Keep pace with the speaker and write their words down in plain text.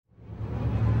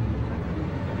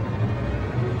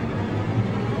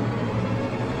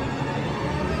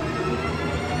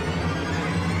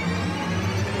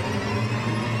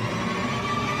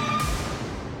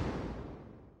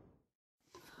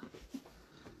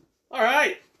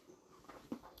right.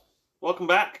 Welcome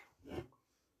back.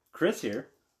 Chris here.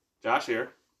 Josh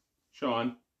here.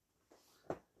 Sean.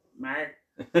 Mark.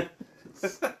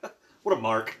 What a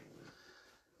mark.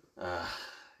 Yeah.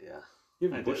 You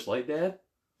have I a Busch did. Light, Dad?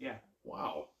 Yeah.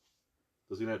 Wow.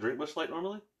 Does he not drink Busch Light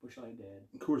normally? Busch Light Dad.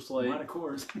 Coors A Light. lot of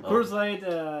Coors. Coors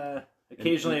Light,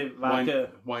 occasionally vodka.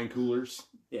 Wine coolers.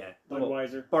 Yeah.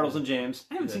 Budweiser. Bartles and James.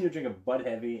 I haven't Yeah. seen you drink a Bud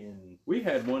Heavy in... We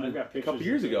had one I've got a pictures couple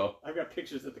years ago. I've got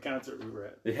pictures at the concert we were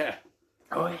at. Yeah.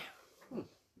 Oh, yeah.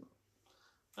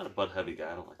 Not a Bud Heavy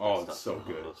guy. I don't like that Oh, stuff. it's so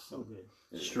good. So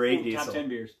good. Straight Ooh, diesel. Top 10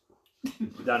 beers.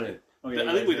 Done it. Oh, I you think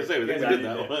guys we did. just say we You think we guys did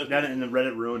that did. one. Done it, and the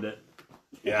Reddit ruined it.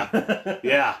 Yeah.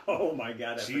 Yeah. Oh my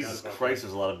god. I Jesus forgot about Christ, that.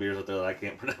 there's a lot of beers out there that I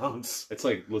can't pronounce. It's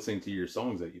like listening to your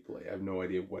songs that you play. I have no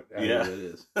idea what Yeah. it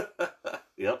is.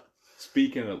 Yep.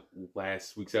 Speaking of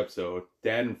last week's episode,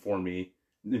 Dad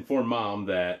informed Mom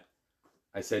that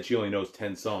I said she only knows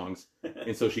 10 songs.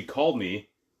 And so she called me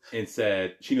and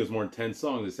said she knows more than 10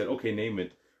 songs. I said, okay, name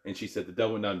it. And she said, The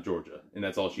Devil Went Down to Georgia. And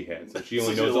that's all she had. So she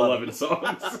only So knows she's 11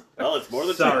 songs. Well, it's more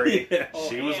than Sorry. 10. Yeah. Oh,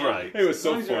 She was and right. It was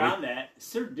so songs are funny. on that.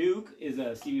 Sir Duke is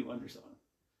a Stevie Wonder song.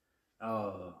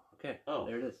 Oh, okay. Oh.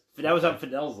 There it is. That was on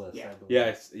Fidel's list. Yeah. I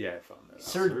believe. Yeah, I found that out.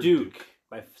 Sir Sir Duke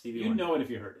by Stevie You Wonder. know it if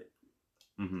you heard it.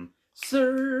 Mm-hmm.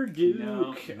 Sir Duke.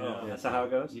 No, Oh, that's not how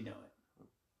it goes? You know it.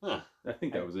 Huh. I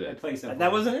think that was I it. play some.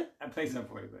 That wasn't it? I play some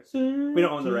for you, but We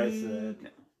don't own the rights to that.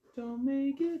 Don't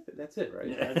make it. That's it, right?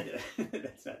 Yeah.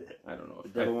 that's not it. I don't know. The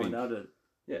Devil I Went think, Down to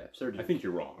yeah, Sir Duke. I think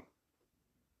you're wrong.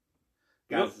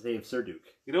 God save Sir Duke.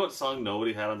 You know what song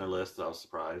nobody had on their list that I was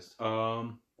surprised?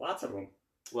 Lots of them.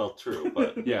 Well, true,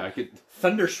 but Yeah, I could.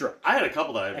 Thunderstruck. I had a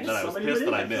couple that I was Somebody pissed did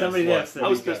that I that. missed. Somebody What? did. I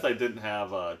was pissed I didn't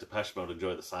have Depeche Mode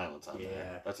Enjoy the Silence on Yeah.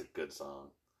 there. That's a good song.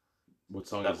 What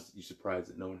song That- is you surprised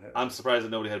that no one had? I'm surprised that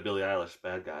nobody had Billie Eilish,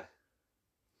 Bad Guy.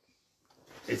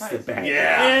 It's the bad.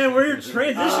 Yeah. And we're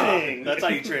transitioning. That's how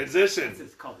you transition.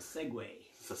 It's called a segue.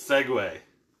 It's a Segway.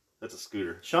 That's a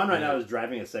scooter. Sean right now is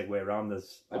driving a Segway around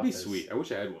this. That'd be office. sweet. I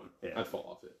wish I had one. Yeah. I'd fall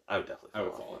off it. I would definitely. I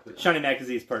would fall off it. Shawnee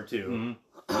McAzee's part 2.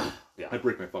 Yeah. I'd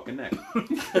break my fucking neck.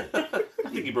 I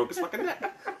think he broke his fucking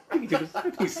neck.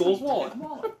 He stole his wallet.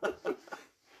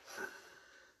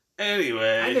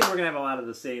 Anyway. I think we're gonna have a lot of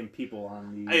the same people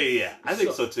on these. Hey, yeah, I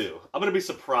think so too. I'm gonna be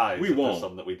surprised We if won't. there's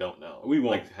some that we don't know. We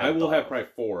won't. Like, I will thought have of. probably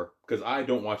 4 because I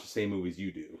don't watch the same movies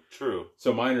you do. True.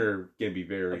 So mine are gonna be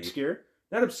very Obscure.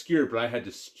 not obscure, but I had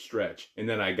to stretch, and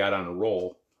then I got on a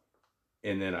roll,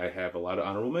 and then I have a lot of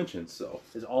honorable mentions. So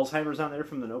Is Alzheimer's on there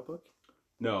from The Notebook?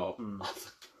 no, Hmm.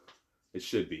 it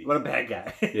should be. What a bad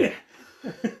guy. Yeah,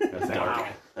 That's dark. Wow.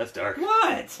 That's dark.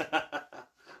 What?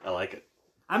 I like it.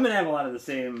 I'm gonna have a lot of the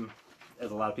same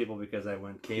as a lot of people because I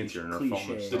went Cancer in our cliche.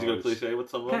 phone. Did you go cliche with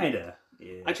some of them? Kinda.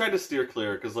 Yeah. I tried to steer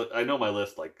clear because I know my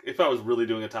list. Like, if I was really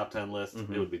doing a top 10 list,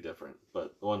 Mhm. it would be different.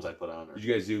 But the ones I put on are. Did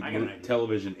you guys do I got an idea.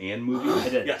 television and movies? I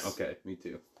did. Yes. Okay, me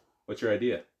too. What's your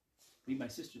idea? Read my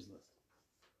sister's list.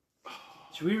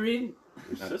 Should we read?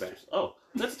 Your Not sisters. Oh,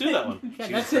 let's do that one. Yeah, Jesus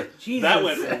that's it. Christ. Jesus. That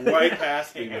went right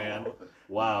past me, man.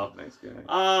 Wow. Nice guy.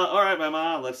 All right, my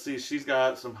mom. Let's see. She's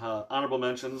got some honorable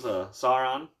mentions.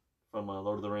 Sauron from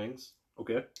Lord of the Rings,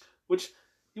 Okay. which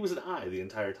he was an eye the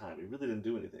entire time. He really didn't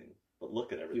do anything but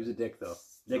look at He everything. was a dick though.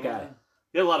 Dick guy.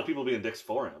 He had a lot of people being dicks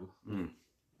for him. Mm.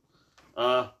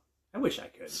 I wish I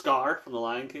could. Scar from The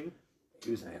Lion King.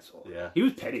 He was an asshole. Yeah. He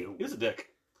was petty. He was a dick.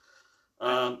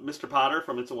 Mr. Potter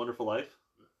from It's a Wonderful Life.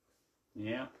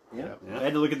 Yeah. Yeah. Yeah. I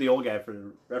had to look at the old guy for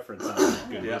the reference. On it.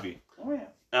 Good Yeah. movie. Oh yeah.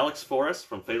 Alex Forrest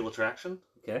from Fatal Attraction.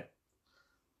 Okay.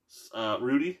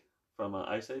 Rudy from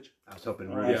Ice Age. I was hoping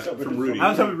All Rudy. right, Yeah, so from Rudy. I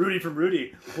was hoping Rudy from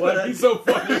Rudy. What? A, He's so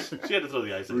funny. She had to throw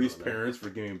the Ice Age Rudy's on there. parents for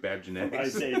giving him bad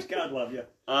genetics. Ice Age. God love you.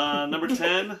 Number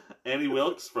 10, Annie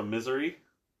Wilkes from Misery.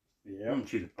 Yeah.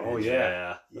 Oh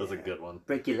That was a Yeah. good one.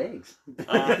 Break your legs.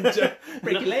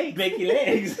 Break your leg. Break your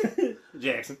legs.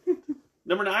 Jackson.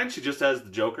 Number 9, she just has the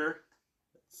Joker.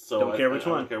 So Don't care which I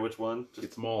one. don't care which one. Just,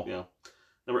 It's small. yeah.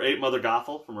 Number 8, Mother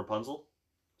Gothel from Rapunzel.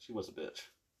 She was a bitch.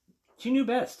 She knew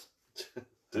best.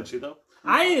 Did she though?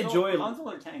 I enjoyed. Rapunzel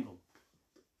or Tangled?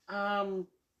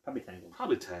 Probably Tangled.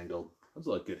 Probably Tangled. That's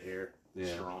like good hair.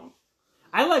 Yeah. Strong.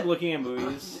 I like looking at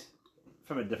movies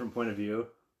from a different point of view.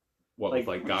 What, with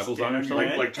like goggles stand on or on your something?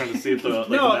 head? Like trying to see if the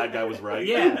No. bad guy was right.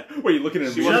 Yeah. Wait, you looking at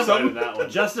a She mirror or was right in something? that one.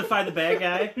 Justify the bad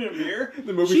guy. Mirror?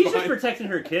 The movie's She's just behind. protecting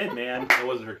her kid, man. That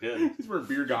wasn't her kid. He's wearing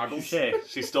beer goggles. Touche.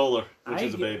 She stole her when I she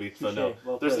was a get- baby. So touche. no.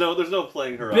 Well There's played. no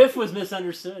playing her Biff up. was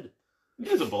misunderstood. He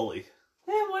was a bully.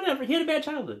 Whatever. He had a bad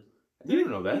childhood. You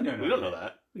didn't know that. You don't We don't know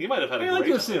that. He might have had a I great like to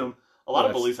childhood. assume. A lot of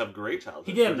Yes. bullies have great childhoods.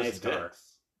 He did have a They're nice just car.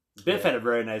 dicks. Biff Yeah. had a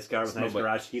very nice car with Smelled nice like-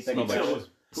 garage keys. smelled like Still was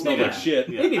Smelled Yeah. like shit.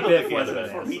 Yeah. Maybe I don't Biff think he had wasn't a an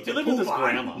bad- asshole. He lived with his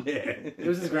grandma. Yeah. It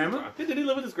was his grandma? Did he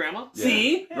live with his grandma? Yeah.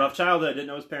 See? Yeah. Rough childhood, didn't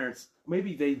know his parents.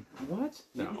 Maybe they what?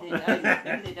 No. Maybe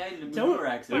they died in a Don't- motor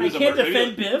I accident. Maybe it was a can't mur- maybe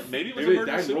defend it- Biff. Maybe it was Maybe a they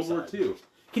murder died in World War suicide.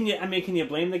 II. Can you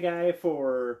blame the guy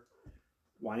for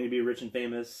wanting to be rich and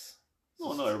famous?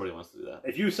 Oh no, everybody wants to do that.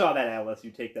 If you saw that Atlas, you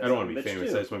take that. I don't want son to of be a bitch,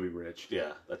 famous. too. I just want to be rich.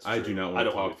 Yeah, that's. I true. do not I want to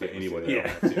don't wanna talk be to famous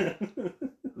anybody. either. Yeah.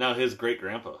 Now his great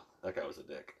grandpa, that guy was a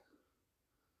dick.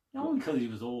 No, because he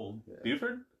was old.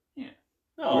 Buford? Yeah.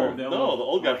 No, Or no, the the old-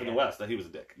 old guy oh, from the yeah. West. That he was a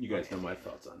dick. You guys know my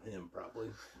thoughts on him, probably.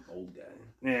 Old guy.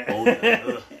 Yeah. Old guy.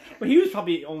 Ugh. But he was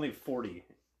probably only 40.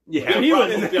 Yeah, He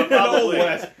was- probably, Old probably.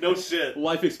 West. No shit.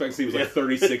 Life expectancy was like Yeah.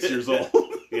 36 years old.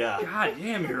 Yeah. God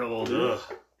damn, you're old. Ugh.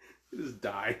 They just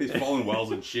die. They fall in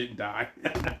wells and shit and die.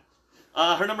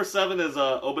 Her number 7 is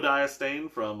Obadiah Stane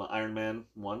from Iron Man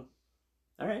 1.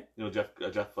 All right. You know, Jeff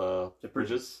Jeff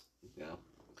Bridges. Yeah.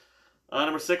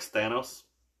 Number 6, Thanos.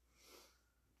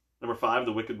 Number 5,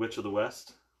 The Wicked Witch of the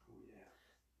West.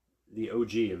 The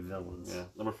OG of villains. Yeah.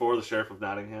 Number 4, The Sheriff of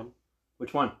Nottingham.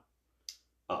 Which one?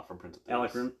 From Prince of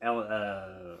Thieves.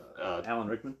 Alan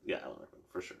Rickman? Yeah, Alan Rickman,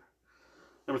 for sure.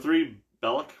 Number 3,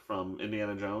 Belloc from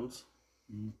Indiana Jones.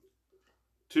 Mhm.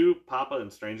 2, Papa in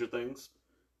Stranger Things.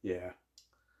 Yeah.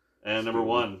 And number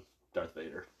 1, Darth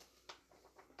Vader.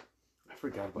 I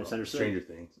forgot about Misunderstood. Stranger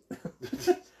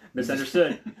Things.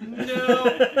 Misunderstood. No.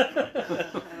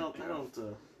 I don't,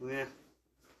 yeah.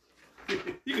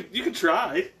 You could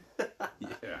try.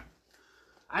 Yeah.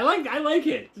 I like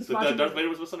it. Just So watch Darth it. Vader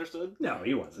was misunderstood? No,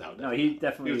 he wasn't. No, No, he He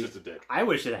definitely. was just a dick. I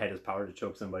wish it had his power to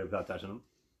choke somebody without touching them.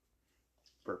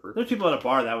 Purper. There's people at a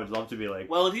bar that would love to be like,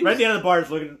 Well, he right was, at the end of the bar, is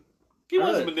looking. he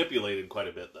was Really? manipulated quite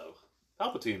a bit, though.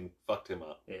 Palpatine fucked him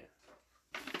up.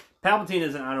 Palpatine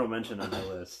is an honorable mention on my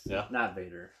list. Yeah. Not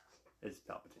Vader. It's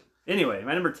Palpatine. Anyway,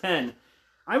 my number 10,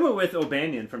 I went with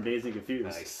O'Banion from Dazed and Confused.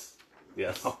 Nice.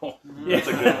 Yes. Oh. Yeah. That's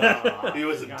a good one. He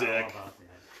was a Forgot dick. all about that.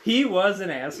 He was an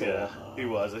asshole. Yeah, he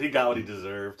was. He got what he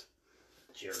deserved.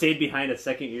 Stayed behind a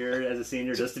second year as a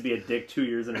senior just to be a dick 2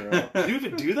 years in a row. Did you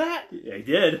even do that? Yeah, he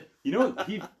did. You know,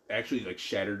 he actually like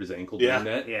shattered his ankle Yeah.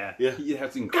 doing that. Yeah. Yeah.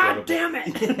 That's incredible. God damn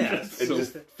it! Yeah, And so-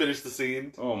 just finish the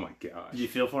scene? oh my gosh. Did you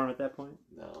feel for him at that point?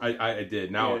 No. I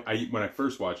did. Now, Yeah. when I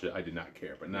first watched it, I did not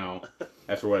care. But now,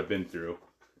 after what I've been through,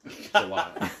 it's a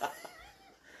lot.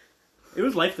 It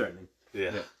was life threatening.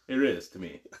 Yeah. Yeah, it is to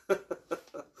me.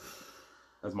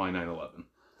 That's my 9/11.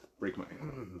 Break my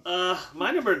ankle.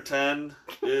 My number 10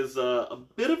 is a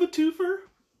bit of a twofer.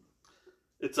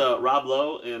 It's Rob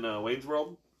Lowe in Wayne's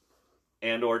World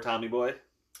and or Tommy Boy.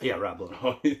 Yeah, Rob Lowe.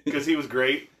 Oh, Because he was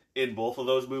great in both of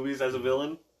those movies as a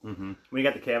villain. mm-hmm. When he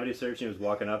got the cavity search and he was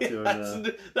walking up to him. Yes,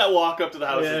 that walk up to the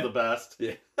house Yeah. is the best.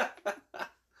 Yeah.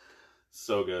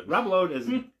 So good. Rob Lowe is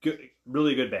a good,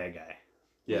 really good bad guy.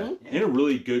 Yeah, Mhm. and a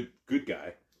really good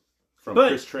guy from But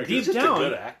Chris Traeger. deep He's just down- a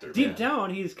good actor. Deep man.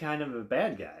 down, he's kind of a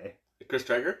bad guy. Chris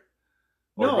Traeger?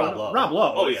 Or No, Rob Lowe? Rob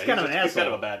Lowe. Oh, He's yeah. kind of he's an He's kind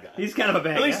of asshole. a bad guy. He's kind of a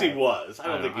bad At least guy. he was. I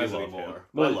don't I think know, he's I love anymore. him.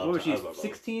 But I What, love what was she, I love Lowe.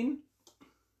 16?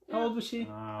 How old was she?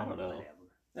 I don't know. Whatever.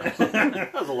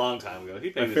 That was a long time ago. He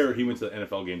My paid his... favorite, he went to the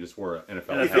NFL game just for an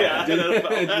NFL. NFL. Yeah,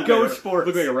 NFL. Go sports.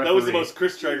 Look like a referee. That was the most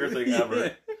Chris Traeger thing ever.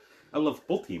 Yeah. I love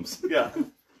both teams. Yeah.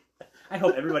 I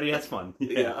hope everybody has fun.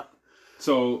 Yeah.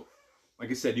 So, like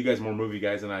I said, you guys are more movie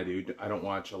guys than I do. I don't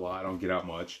watch a lot. I don't get out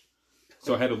much.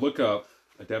 So I had to look up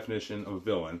a definition of a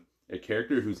villain, a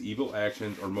character whose evil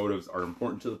actions or motives are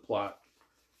important to the plot.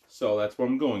 So that's what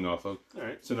I'm going off of. All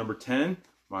right. So number 10,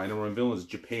 my number one villain is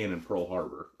Japan and Pearl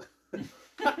Harbor.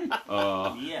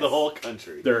 Yes. The whole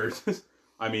country. They're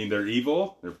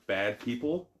evil. They're bad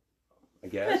people, I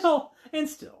guess. Hell, and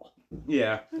still.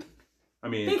 Yeah. I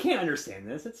They mean, can't understand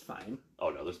this. It's fine. Oh,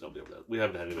 no, there's nobody over there. We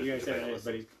haven't had anybody You from guys have Japan.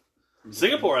 anybody?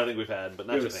 Singapore, I think we've had, but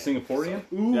we not have a Japan. Singaporean.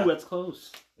 Ooh, Yeah. that's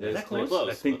close. It is that close?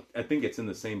 Close. I think it's in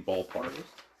the same ballpark.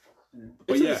 It's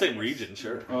But in yeah. the same region,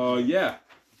 sure. Yeah.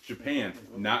 Japan,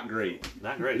 not great.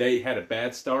 Not great. They had a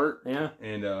bad start, Yeah.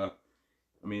 and I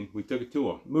mean, we took it to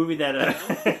them. Movie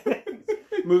that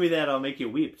movie that'll make you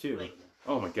weep too.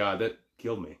 Oh my god, that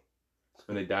killed me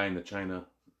when they die in the China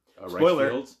rice Spoiler.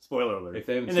 fields. Spoiler alert. If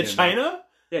they haven't In the seen it, China?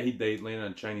 yeah, they landed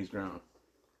on Chinese ground.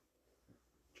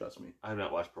 Trust me. I have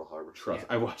not watched Pearl Harbor. Trust.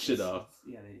 I watched it.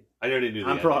 Yeah, I already knew the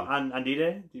On ending. on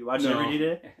D-Day? Do you watch No. every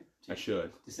D-Day? I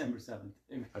should. December 7th.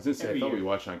 I was gonna say I Every thought we year.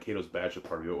 watched on Cato's bachelor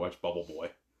party. We watched Bubble Boy.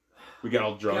 We got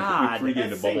all drunk. God, we freaking into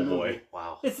that's Bubble same Boy. movie.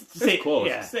 Wow. It's close.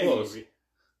 Yeah. Same Close.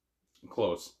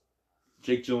 Close.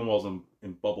 Jake Gyllenhaal's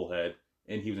in Bubblehead,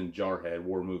 and he was in Jarhead,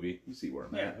 war movie. You see where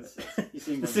I'm Yeah, at. you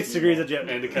see The 6 degrees of Jet.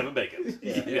 And to Kevin Bacon.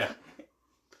 Yeah.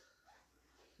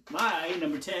 My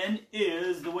number 10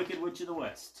 is The Wicked Witch of the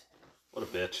West. What a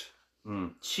bitch.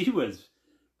 She was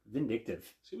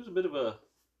vindictive. She was a bit of a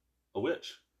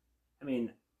witch. I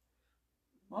mean,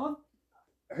 Well,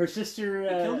 her sister... they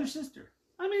killed her sister.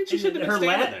 I mean, she shouldn't have been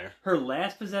standing there. Her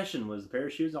last possession was a pair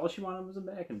of shoes. All she wanted was them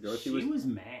back, and Dorothy She was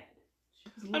mad.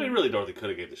 I mean, really, Dorothy could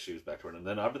have gave the shoes back to her, and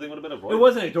then everything would have been avoided. It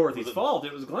wasn't Dorothy's fault.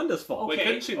 It was Glenda's fault. Wait, Okay,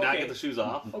 couldn't she not okay. get the shoes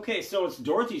off? Okay, so it's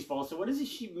Dorothy's fault. So what does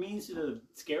she mean to the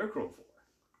Scarecrow for?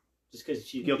 Just because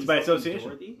she Guilty he's by helping association.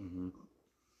 Dorothy? Mm-hmm.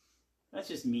 That's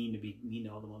just mean to be mean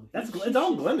to all the other That's people. it's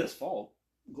all Glenda's fault.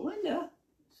 Glenda.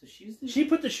 So she's the. She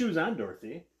put the shoes on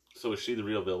Dorothy. So is she the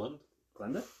real villain?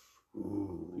 Glenda?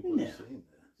 Ooh, people are saying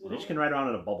that. They just can ride around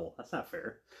in a bubble. That's not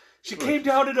fair. She Right. came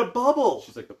down in a bubble.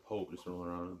 She's like the Pope, just rolling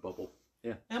around in a bubble.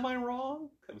 Am I wrong?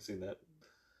 Haven't seen that.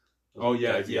 Oh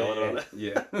yeah, Guys yelling on it.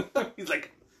 yeah. He's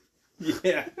like,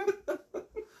 yeah.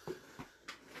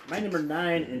 My number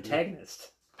 9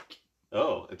 antagonist.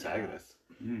 oh, antagonist.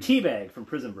 Teabag from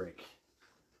Prison Break.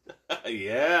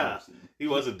 Yeah, he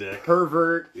was a dick.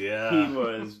 Pervert. Yeah, He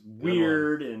was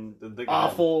weird and Didn't think of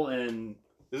awful and...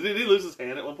 that. Did he lose his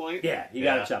hand at one point? Yeah, he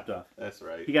got it chopped off. That's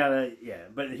right. He got it, yeah.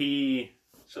 But he...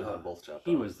 Should have both chopped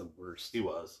He off. was the worst. He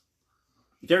was.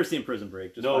 If you've ever seen Prison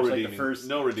Break, just No watch redeeming. like the first...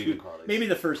 no redeeming two- qualities. Maybe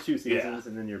the first 2 seasons,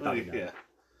 and then you're probably done. Yeah.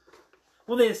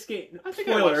 Well, they escaped... I think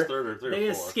I Spoiler. watched third or three They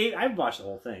or four. escaped... I've watched the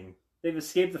whole thing. They've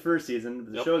escaped the first season,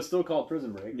 but the Yep. show is still called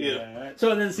Prison Break. Yeah.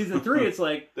 So then season 3, it's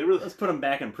like, They really, let's put them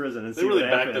back in prison and they see really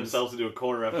what backed happens. themselves into a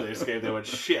corner after they escaped. They went,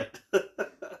 shit. I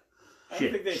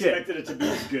don't think they Shit. expected it to be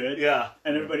as good. Yeah.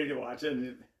 And everybody to watch it.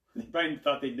 And they probably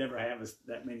thought they'd never have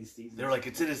that many seasons. They were like,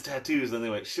 it's in his tattoos. Then they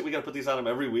went, shit, we gotta put these on him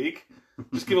every week.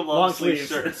 Just give him long, Long sleeve sleeves.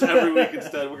 shirts every week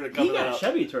instead. We're gonna cut He it got out.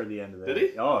 chubby toward the end of that. Did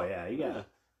he? Oh, yeah, he got Yeah.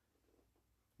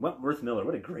 Wentworth Miller.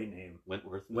 What a great name.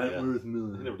 Wentworth. Wentworth Yeah.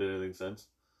 Miller. He never did anything since.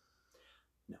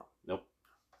 No. Nope.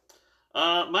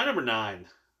 My number 9.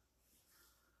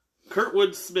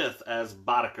 Kurtwood Smith as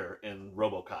Boddicker in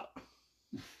RoboCop.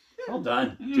 Well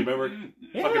done. Do you remember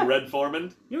Yeah. fucking Red Foreman? You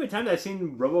know how many times I've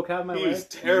seen RoboCop in my He life? was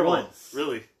terrible. Once.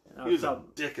 Really. And I He was a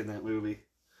felt- dick in that movie.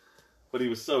 But he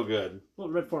was so good. Well,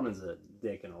 Red Foreman's a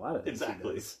dick in a lot of things. he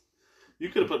Exactly. does. You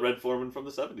could have put Red Foreman from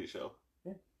the 70s show.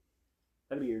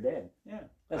 That'd be your dad. Yeah.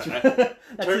 That's, I-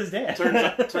 that's his dad.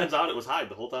 Turns out it was Hyde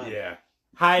the whole time. Yeah.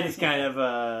 Hyde is kind of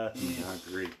Not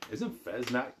great. Isn't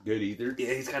Fez not good either?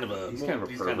 Yeah, he's kind of a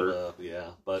pervert.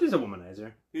 yeah, but she's a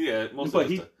womanizer. yeah, mostly But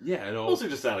just yeah, I know. mostly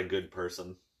just not a good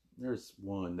person. There's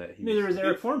one that he. Neither is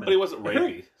Eric Foreman. But he wasn't I heard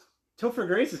rapey. Topher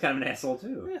Grace is kind of an asshole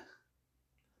too. Yeah.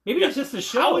 Maybe Yeah. it's just the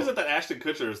show. How is it that Ashton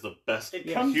Kutcher is the best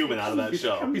It comes- human out of that it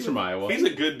show? comes- He's from Iowa. He's a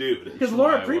good dude. Because from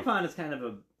Laura Iowa. Prepon is kind of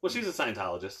a Well, she's a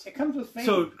Scientologist. It comes with fame.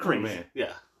 so Oh, crazy. man.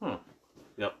 Yeah. Huh.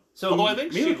 Yep. So Although I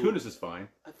think Mila she, Kunis is fine.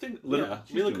 I think Literally, yeah,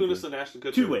 she's Mila doing Kunis good. and Ashton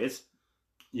Kutcher. 2 ways.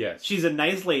 Yes. She's a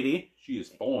nice lady, She is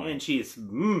fine. and she's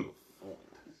and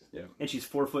she's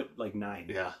 4'9".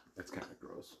 Yeah, That's kind of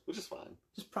gross. which is fine.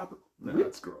 Just proper. No,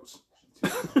 that's gross.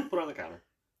 Put her on the counter.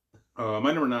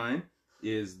 My number 9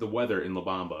 is the weather in La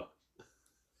Bamba.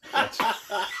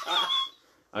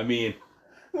 I mean,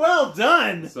 Well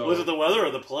done. so Was it the weather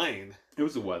or the plane? it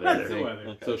was the weather. Weather. I think. Weather.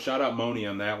 Okay. So shout out Moni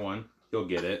on that one. He'll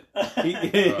get it.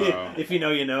 If you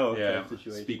know, you know. Yeah, Type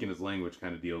situation. speaking his language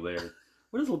kind of deal there.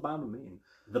 What does La Bamba mean?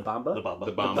 The Bamba? The Bamba.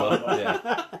 The Bamba.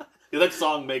 Yeah, Yeah, that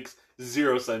song makes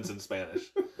zero sense in Spanish.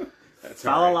 that's Fa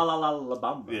la all la right. la la la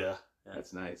Bamba. Yeah,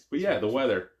 That's nice. But yeah, the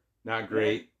weather not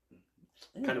great.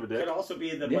 kind of a Could dick. also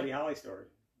be the Yeah. Buddy Holly story.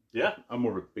 Yeah, I'm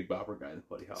more of a Big Bopper guy than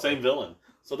Buddy Holly. same villain.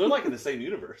 So they're like in the same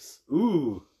universe.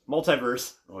 Ooh,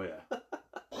 multiverse. Oh yeah.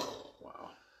 Wow.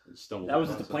 Just stumbled That was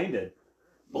what the across plane did.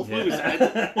 Both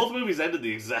Yeah. movies ended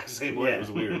the exact same way. Yeah. It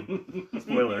was weird.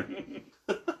 Spoiler.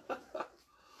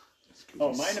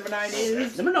 Oh, my number 9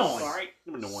 is Number 9. Sorry,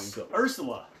 Number 9.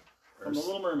 Ursula from The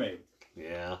Little Mermaid.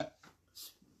 Yeah,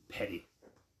 Petty.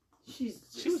 She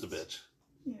was a bitch.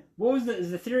 What was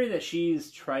is the theory that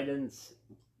she's Trident's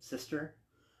sister?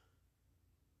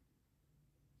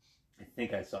 I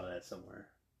think I saw that somewhere.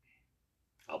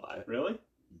 I'll buy it. Really?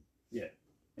 Yeah.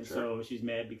 And Sure. so she's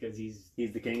mad because he's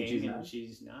He's the king, king she's and not.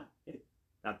 she's not.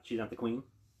 She's not the queen.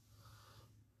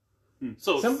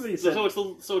 So Somebody said- so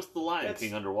it's the Lion That's-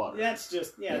 King underwater. That's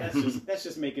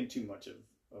just making too much of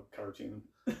a cartoon.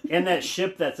 And that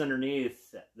ship that's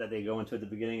underneath that they go into at the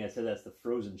beginning, I said that's the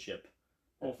Frozen ship.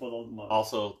 Oh, for the month.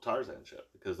 Also Tarzan ship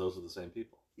because those are the same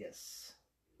people. Yes.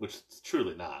 Which it's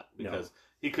truly not because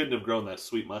he couldn't have grown that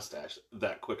sweet mustache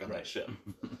that quick on that Right. ship.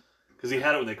 Because he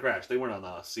had it when they crashed. They weren't on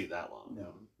the sea that long.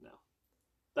 No.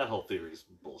 That whole theory is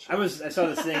bullshit. I saw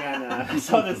this thing on. I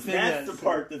saw this thing. That's the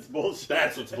part that's bullshit.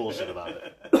 That's what's bullshit about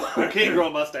it. You can't grow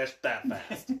a mustache that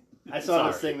fast. I saw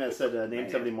this Sorry. thing that said name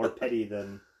somebody more petty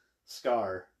than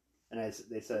Scar. And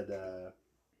they said,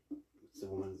 what's the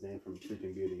woman's name from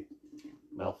Sleeping Beauty?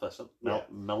 Maleficent. Yeah.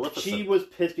 Maleficent. She was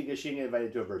pissed because she didn't get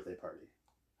invited to a birthday party.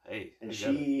 Hey. And I get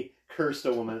it. she cursed a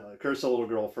little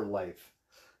girl for life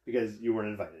because you weren't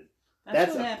invited. That's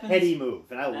That's what a happens. petty move,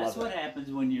 and I love That's it. what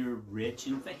happens when you're rich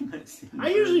and famous. I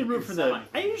usually root for the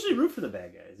Semi-famous.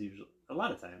 bad guys. Usually, a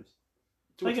lot of times.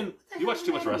 Too much- Like in, What the You watch hell's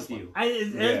too much the matter with wrestling. you?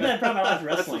 it's Yeah. been a problem. I watch That's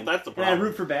wrestling. that's the And I problem.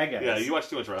 root for bad guys. Yeah, you watch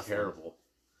too much wrestling. Terrible.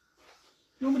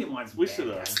 Nobody wants. We bad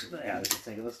should, guys. Yeah, I was just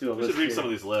thinking, let's do a We list should read here. some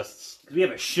of these lists. 'Cause we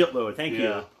have a shitload. Thank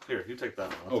Yeah. you. Here, you take that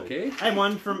one. I'll take it. Okay. I have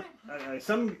one from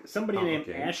somebody Oh, named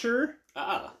okay. Asher.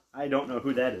 Ah, I don't know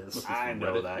who that is. I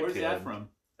know Reddit? that Where's kid. that from?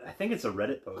 I think it's a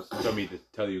Reddit post. Do you want me to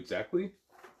tell you exactly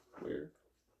where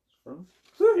it's from?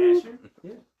 Asher?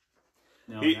 Yeah.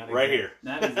 No, He- not right exact- here.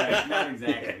 Not exactly. Not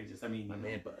exactly. Just I mean, My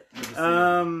man butt.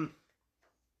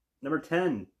 Number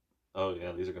 10, Oh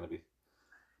yeah, these are gonna be.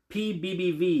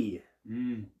 PBBV,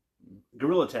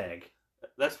 Gorilla Tag.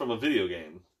 That's from a video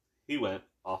game. He went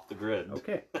off the grid.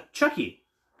 Okay. Chucky.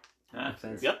 Huh? Makes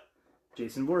sense. Yep.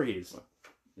 Jason Voorhees.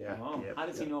 Yeah. Oh, Yep, how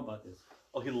does he yep. know about this?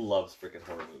 Oh, he loves freaking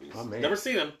horror movies. Oh, man. Never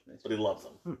seen them, but he loves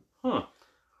them. Huh.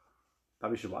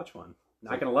 Probably should watch one.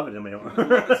 Not gonna love it anymore.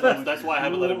 That's why I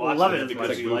haven't let him watch Love it it as because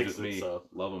much. he Movies likes with it. me. So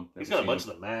Love him. he's got a bunch of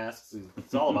the masks.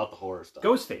 It's all about the horror stuff.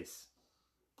 Ghostface.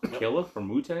 Killa from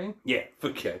Wu-Tang? Yeah.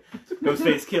 Okay.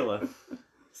 Ghostface Killer.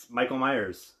 Michael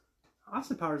Myers.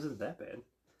 Austin Powers isn't that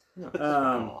bad.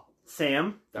 Aw,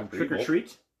 Sam from Dr. Trick or Evil.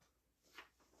 Treat.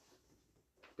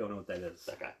 Don't know what that is.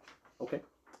 that guy. Okay.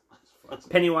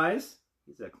 Pennywise.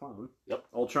 He's a clown. Yep.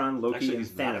 Ultron, Loki, Actually, and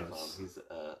he's not a clown. Thanos. He's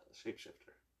a shapeshifter.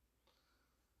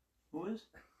 Who is?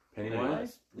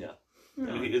 Pennywise? Yeah.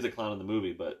 No. I mean, he is a clown in the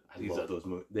movie, but I he's love a. those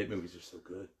movies. That movies are so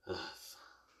good.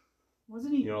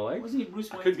 Wasn't he? You know, like? Wasn't he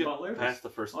Bruce I Wayne's could get butler? past the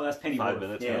first Oh, that's Pennyworth. 5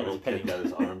 minutes Yeah, when a it was little kid got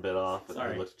his arm bit off, and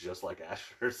Sorry. he looked just like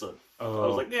Asher. So I Oh,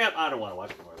 was like, yeah, I don't want to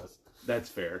watch more of this. that's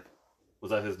fair.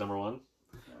 Was that his number one?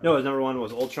 No, his number one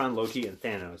was Ultron, Loki, and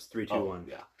Thanos. 3, 2, 1.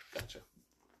 Yeah, gotcha.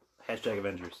 Hashtag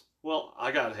Avengers. Well,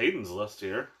 I got Hayden's list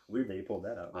here. Weird that you pulled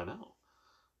that out. I know.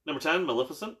 Number 10,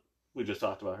 Maleficent. We just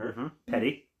talked about her. Mhm.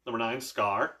 Petty. Number 9,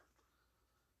 Scar.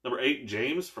 Number 8,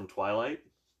 James from Twilight.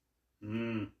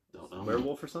 Don't know.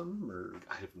 Werewolf or something? Or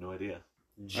I have no idea.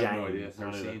 I have no idea. Giants.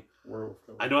 Never Not either. seen. Werewolf.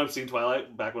 I know I've seen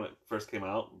Twilight back when it first came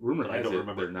out. Rumor but I has don't it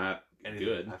remember they're not anything.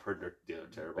 good. I've heard they're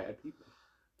terrible. Bad people.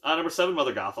 Number 7,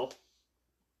 Mother Gothel.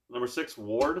 Number 6,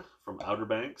 Ward from Outer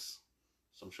Banks.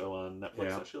 Some show on Netflix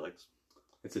Yeah. that she likes.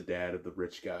 It's a dad of the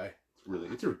rich guy.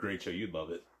 It's a great show. You'd love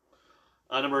it.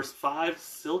 Number 5,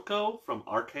 Silco from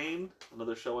Arcane.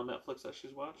 Another show on Netflix that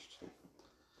she's watched.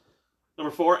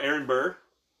 Number 4, Aaron Burr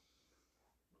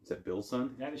Is that Bill's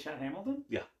son? The guy that shot Hamilton?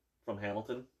 from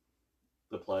Hamilton.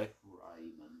 The play.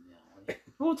 Right.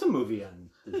 Well, it's a movie on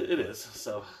Disney It Plus. is,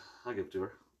 so I'll give it to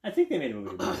her. I think they made a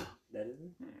movie about it. That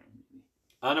isn't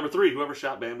Number 3, whoever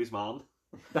shot Bambi's mom.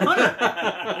 The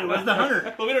Hunter! It was the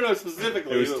Hunter. Well, we don't know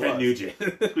specifically It was who Ted Nugent.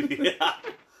 Yeah,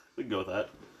 we can go with that.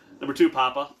 Number 2,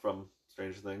 Papa from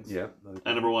Stranger Things. Yeah.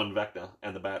 And number 1, Vecna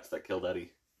and the bats that killed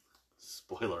Eddie.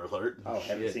 Spoiler alert. Oh,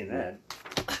 haven't Shit. seen that.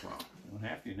 Wow. You don't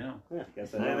have to now. Yeah,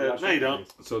 guess I No, never no, watched no, you that don't.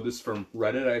 movie. So this is from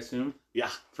Reddit, I assume? Yeah,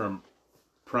 From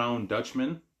Proud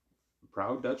Dutchman.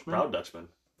 Proud Dutchman? Proud Dutchman.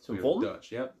 Some We're Fulton?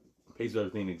 Dutch, yep. Pays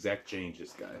everything exact change,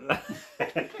 this guy.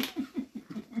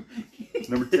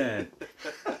 Number 10.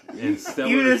 And Stellar.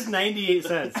 Even it's 98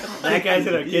 cents. That guy's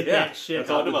gonna get Yeah, that shit. That's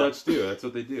all the Talk about- Dutch do. That's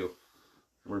what they do.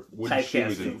 We're wooden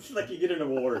shoes Typecasting. and It's like you get an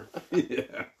award.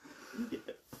 yeah.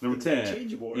 Number 10.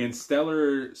 Change award. And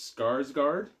Stellar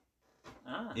Skarsgård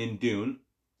Ah. in Dune.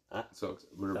 Huh? So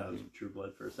we're That was True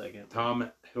Blood for a second. Tom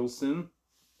Hiddleston,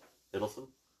 Hiddleston.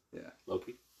 Yeah.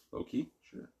 Loki. Loki,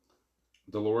 sure.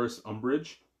 Dolores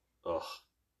Umbridge, Oh,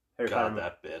 Harry God, Potter.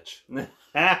 that bitch.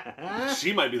 That.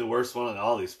 She might be the worst one on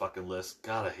all these fucking lists.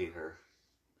 God, I hate her.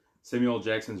 Samuel L.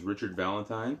 Jackson's Richard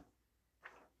Valentine.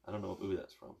 I don't know what movie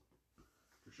that's from.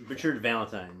 Richard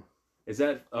Valentine. Is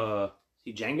that Is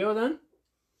he Django then?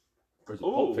 or is it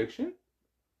Ooh. Pulp Fiction?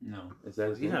 No. Is that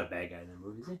his He's name? not a bad guy in that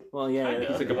movie, is he? Well, yeah. Kinda.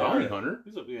 He's like a Yeah. bounty hunter.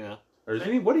 Yeah. Or is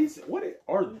he? What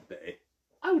are they?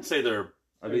 I would say they're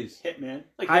Are these Hitman?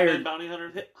 like Hired- hitman, bounty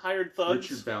hunter, hired thugs.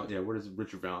 Richard Valentine? Yeah, what is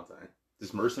Richard Valentine?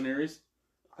 Just mercenaries?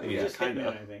 Yeah, Just kind Hitman,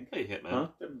 of. I think. Hey, Hitman. Huh?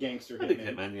 They're gangster I think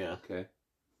Hitman. Hitman, yeah. Okay.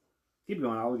 Keep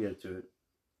going, I'll get to it.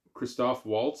 Christoph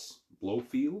Waltz,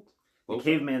 Blofeld. The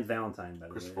Caveman's Valentine, by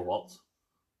the Christopher way. Waltz.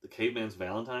 The Caveman's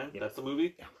Valentine? Yep. That's the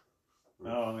movie? Yeah.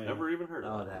 Oh, yeah. Never even heard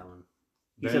Oh, of that one.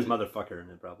 He Ben- says motherfucker in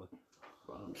it, probably.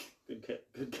 Wow.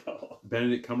 Good call.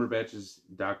 Benedict Cumberbatch's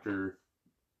Dr.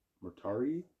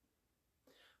 Mortari.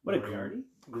 What a Moriarty?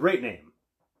 great name.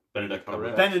 Benedict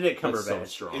Cumberbatch. Benedict That's so Cumberbatch.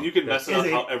 strong. And you can mess it Is up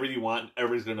it- however you want.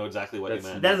 Everybody's gonna know exactly what you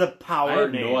That's- meant. That is a I power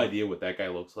have name. no idea what that guy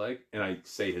looks like, and I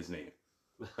say his name.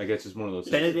 I guess it's one of those.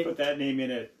 Benedict- Put that name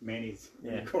in at Manny's.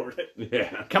 Yeah. Record it.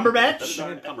 Yeah. Cumberbatch?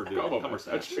 Cumberbatch.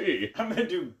 That's me. I'm gonna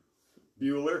do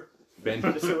Bueller. Ben,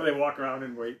 Just so they walk around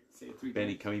and wait. Say it 3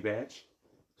 Benny times. Cumberbatch,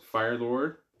 Fire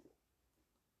Lord,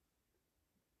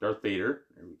 Darth Vader.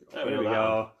 There we go. There we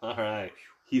go. All right.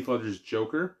 Heath Ledger's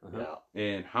Joker, Uh-huh. Yeah.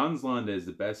 and Hans Landa is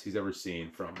the best he's ever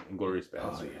seen from *Inglourious Oh,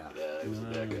 Basterds*. yeah. Yeah, he was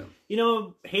a dick. You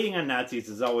know, hating on Nazis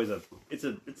is always it's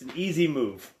an easy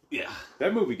move. Yeah.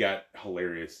 That movie got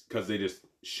hilarious because they just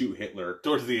shoot Hitler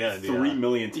Towards the end, 3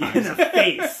 million In times. the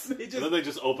face. They And just, then they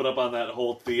just open up on that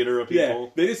whole theater of yeah,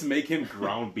 people. they just make him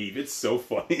ground beef. It's so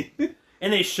funny.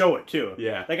 And they show it too.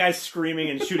 Yeah. That guy's screaming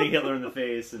and shooting Hitler in the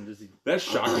face and just That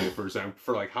shocked me the first time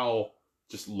for like how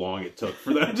just long it took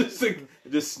for them to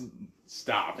just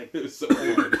stop. It was so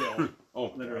hard.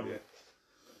 Oh my god, yeah.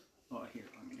 Oh,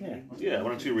 here. Yeah, why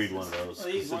don't you read one of those? Well,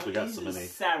 these Since we got so many.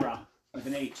 Sarah with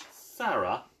an H.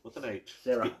 Sarah with an H.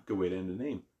 Sarah. Good way to end the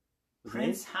name.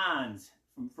 Prince Hans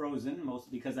from Frozen,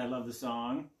 mostly because I love the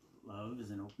song. Love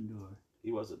is an open door.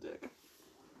 He was a dick.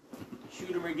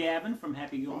 Shooter McGavin from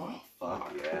Happy Gilmore.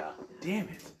 Fuck yeah. Damn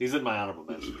it. He's in my honorable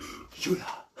mentions. Shoot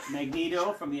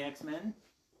Magneto from the X-Men.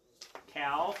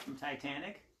 Cal from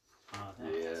Titanic. Oh,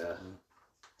 Yeah.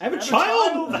 I have a I have a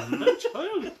child!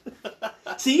 Child.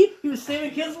 See? He was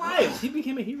saving kids' lives. He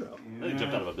became a hero. Then he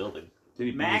jumped out of a building. Did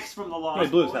he Max from the Lost No, he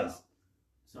blew his Boys. head out.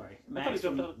 Sorry, I thought he Max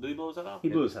jumped from out. Did he blow his head out? He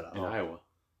blew his head in out. Iowa?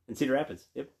 In Cedar Rapids.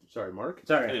 Yep. Sorry, Mark.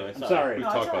 Sorry. Anyway, I'm sorry. sorry. We've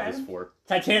No, talked it's about alright. this before.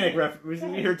 Titanic reference.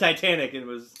 We heard Titanic and it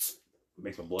was.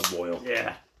 Makes my blood boil.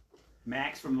 Yeah.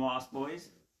 Max from Lost Boys.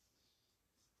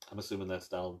 I'm assuming that's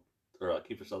down. Or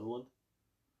Kiefer Sutherland.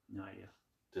 No idea.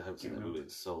 I haven't seen that movie in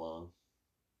so long.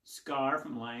 Scar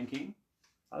from Lion King.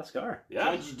 A scar.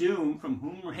 Yeah. Judge Doom from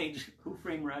Who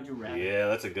Framed Roger Rabbit. Yeah,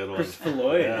 that's a good one. Christopher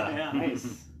Lloyd. Yeah.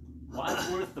 Nice.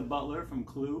 Wadsworth the Butler from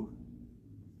Clue.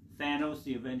 Thanos,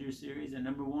 the Avengers series. And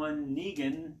number 1,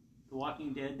 Negan, The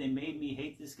Walking Dead. They made me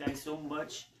hate this guy so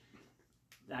much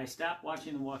that I stopped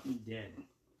watching The Walking Dead.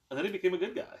 And then he became a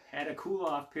good guy. Had a cool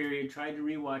off period, tried to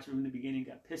rewatch him from the beginning,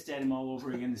 got pissed at him all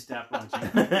over again and stopped watching.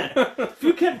 If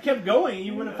you kept going,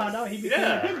 you would have found out he became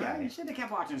Yeah. a good You guy. should have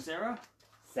kept watching, Sarah.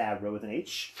 Sarah with an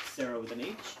H. Sarah with an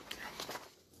H.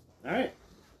 All right.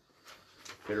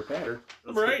 Pitter patter.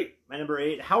 Number 8. My number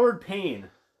 8, Howard Payne.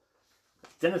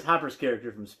 Dennis Hopper's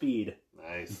character from Speed.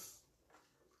 Nice.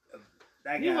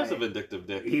 That He guy. was a vindictive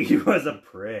dick. He was a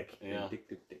prick. Yeah. Dick,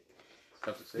 dick, dick.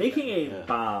 Tough to say Making that. a Yeah.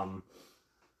 bomb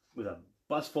with a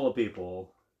bus full of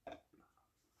people.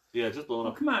 Yeah, just blowing Oh,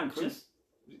 up. come on, Chris.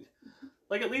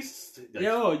 Like, at least.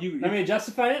 Yo, you. I mean,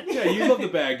 justify it? yeah, you love the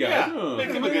bad guy. Yeah, Huh. make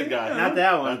him a good guy. Not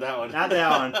that one. Not that one. Not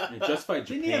that one. Yeah, Justified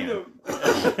Didn't he Japan.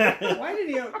 have Why did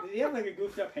he have like a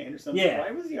goofed up hand or something? Yeah.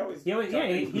 Why was he always? He always- yeah,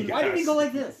 he- Why did he go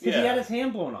like this? Because Yeah. he had his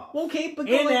hand blown off. Okay, but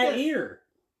go In like that this. ear.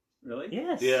 Really?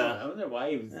 Yes. Yeah. I wonder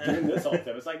why he was doing this all the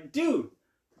time. It's like, dude.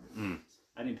 Mm.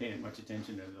 I didn't pay much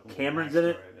attention to the whole. Cameron's in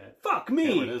it. backstory of that. Fuck Cameron,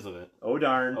 me. isn't it? Oh,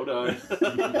 darn. Oh, darn.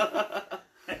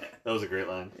 That was a great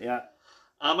line. Yeah.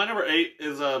 My number 8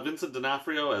 is Vincent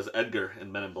D'Onofrio as Edgar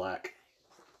in Men in Black.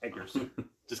 Eggers.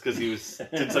 Just because he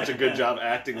did such a good job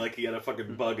acting like he had a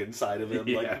fucking bug inside of him,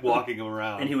 Yeah. like walking him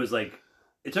around. And he was like,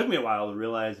 it took me a while to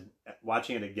realize,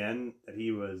 watching it again, that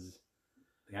he was.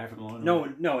 The guy from Lone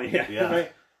No, yeah. Yeah.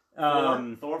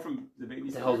 Right. Thor from the Baby.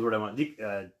 What the hell's the word I want?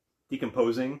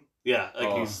 Decomposing. Yeah, like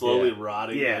Oh, he's slowly yeah.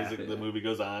 rotting Yeah. as the movie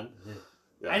goes on.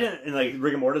 Yeah. I didn't, and like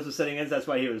rigor mortis was setting in, so that's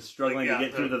why he was struggling Yeah, to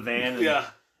get through the van. And Yeah,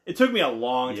 It took me a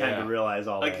long time Yeah. to realize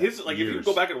all like that. his if you Years.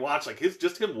 go back and watch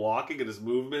just him walking and his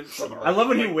movements. I love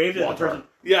when he waved at the person.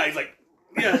 Yeah, he's like,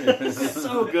 yeah,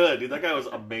 so good. Dude, that guy was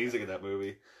amazing in that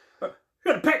movie. You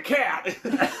got a pet cat.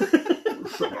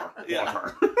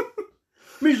 Yeah,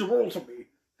 Means the world to me.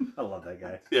 I love that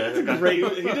guy. yeah, that guy-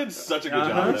 he did such a good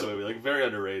job in that movie. Like very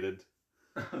underrated.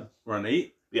 We're on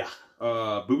 8. Yeah,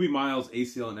 Booby Miles,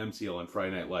 ACL, and MCL on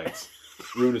Friday Night Lights.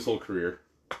 Ruined his whole career.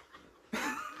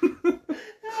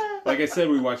 Like I said,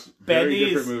 we watched Bad very knees.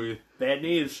 different movies. Bad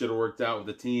knees. Should have worked out with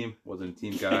the team. Wasn't a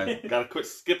team guy. gotta quit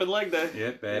skipping leg day.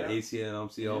 Yeah, bad ACL and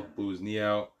MCL. Blew his knee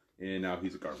out, and now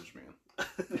he's a garbage man.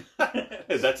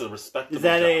 That's a respectable. Is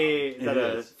that job. is that It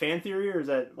a is. fan theory or is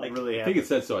that Like, really I think happening? it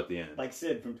said so at the end. Like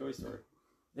Sid from Toy Story.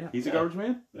 Yeah. He's a garbage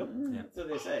man? Yep. That's what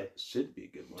they say. Should be a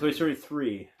good one. Toy Story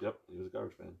 3. Yep, he was a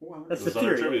garbage man. That's It the was on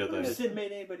our theory. trivia I thing. wonder if Sid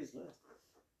made anybody's list.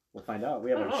 We'll find out.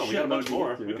 We I have don't know. a We got a shitload bunch to more.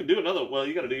 get through. We could do another. Well,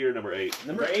 you got to do your number 8.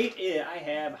 Number 8, I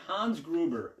have Hans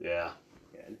Gruber. Yeah.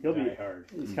 Yeah, he'll be. Die Hard.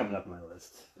 He's coming up on my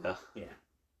list. Yeah. Yeah.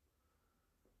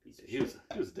 Piece of He shit.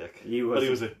 was a dick. He But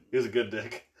was. he was a good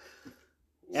dick.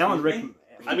 Alan Excuse Rick. me?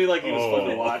 I mean, like, he was fun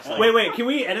to Oh. watch. Like, Wait. Can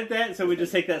we edit that so we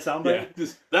just take that soundbite? Yeah,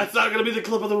 just that's not going to be the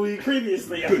clip of the week.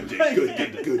 Previously, good dick, good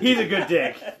dick, good He's a good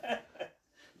dick.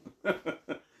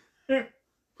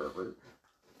 pervert.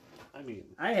 I mean,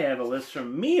 I have a list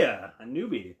from Mia, a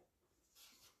newbie.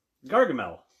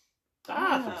 Gargamel, from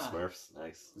Smurfs.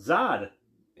 Nice. Zod,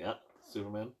 Yeah.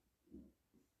 Superman.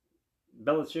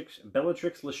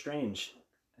 Bellatrix Lestrange,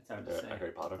 That's hard to say.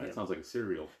 Harry Potter. That sounds like a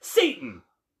cereal. Satan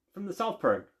from the South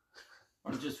Park.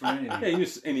 Or just for anything. Yeah, you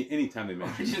just any time they Or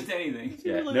mention. just anything.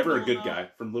 Yeah, Like never a Little good Now. guy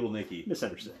from Little Nicky.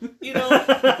 Misunderstood. You know,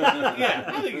 yeah,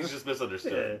 I think he's just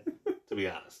misunderstood, to be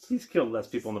honest. He's killed less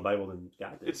people in the Bible than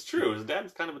God did. It's true. His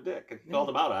dad's kind of a dick, and he called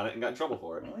him out on it and got in trouble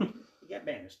for it. Well, he got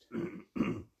banished.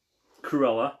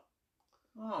 Cruella,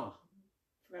 Oh,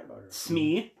 forgot about her.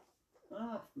 Smee,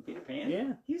 Oh, from Peter Pan?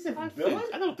 yeah, He was a I villain?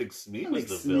 don't think Smeagol I was think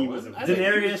the Smee villain. was a I think he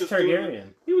was Daenerys just doing-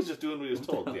 Targaryen. He was just doing what he was What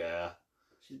the told. hell? Yeah.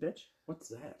 She's a bitch. What's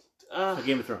that? A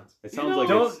Game of Thrones. It You sounds know- like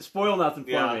Don't it's, spoil nothing for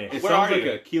Yeah. me. it Where sounds are like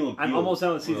you? a Keel and Peele. I'm almost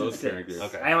on with one of season those 6. characters.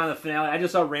 Okay. I am on the finale. I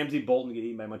just saw Ramsay Bolton get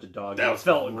eaten by a bunch of dogs. That It was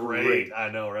felt great. I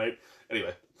know, right?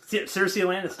 Anyway. Cersei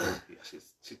Lannister, Yeah,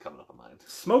 she's coming up on mine.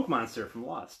 Smoke Monster from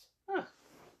Lost, Huh.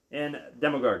 and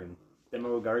Demogorgon.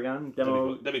 Demo.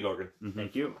 Demi Gorgon.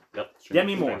 Thank you. Yep.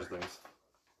 Demi Moore. Stranger Things.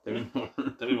 Demi Moore.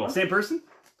 Demi Moore. Same person?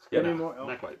 Yeah, Demi no. Moore. Oh.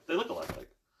 Not quite. They look a lot alike.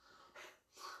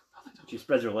 She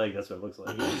spreads her leg. That's what it looks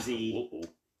like. Easy.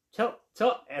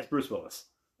 Uh-oh. Ask Bruce Willis.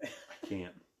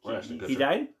 Can't. We're Ashton He Kutcher.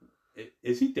 died.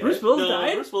 Is he dead? Bruce Willis No,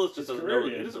 died. Bruce Willis just His doesn't career know.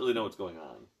 He did. doesn't really know what's going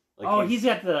on. Like, Oh, he's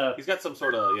got the. he's got some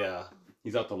sort of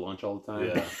He's out to lunch all the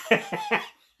time. yeah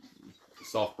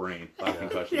Soft brain. A lot of Yeah.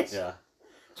 concussions. yeah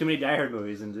Too many Die Hard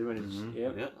movies and too many. Mhm.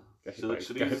 Yep. yeah. Got Should- hit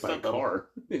should by, he got hit by a stunt double? car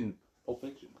in Pulp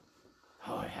Fiction.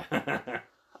 Oh yeah.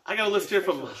 I got a list here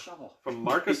With a shovel. from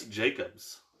Marcus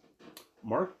Jacobs.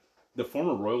 Mark, the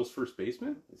former Royals first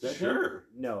baseman? Is that him? Sure.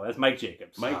 No, that's Mike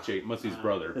Jacobs. Mike Jake must be his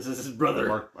brother. This is his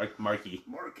brother. Marky.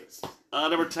 Marcus.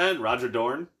 Number 10, Roger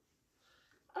Dorn.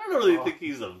 I don't really think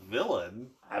he's a villain.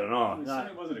 I don't know. He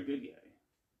certainly wasn't a good guy.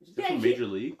 Is that from Major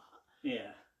League? Yeah.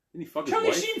 Didn't he fuck his Charlie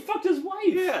wife? Sheen fucked his wife.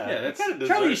 Yeah, that's- kind of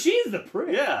Charlie Sheen's the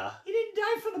prick. Yeah, He didn't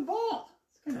die for the ball.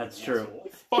 That's true.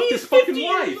 Fucked He's his fucking 50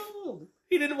 years wife. old.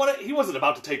 he didn't want to. He wasn't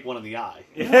about to take one in the eye.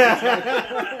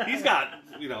 Yeah. He's got,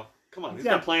 come on. He's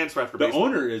Yeah. got plans for after The baseball.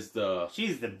 owner is the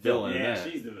She's the villain. villain. Yeah, Yeah.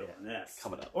 she's the villain. Yes.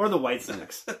 coming up. Or the White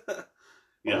Sox.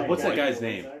 Yeah, What's that White guy's Sox?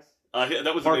 name?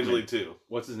 that was Parkman. Major League too.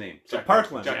 What's his name? Jack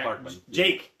Parkland. Jack Parkman.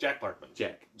 Jake. Jack Parkman.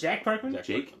 Jack. Jack Parkman? Jack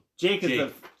Jake? Parkman. Jake is Jake.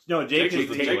 the. No, Jake, Jake is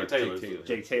the Taylor. Taylor.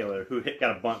 Jake Taylor, who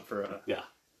got a bunt for a.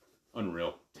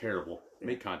 Unreal. Terrible.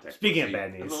 Make contact. Speaking of See?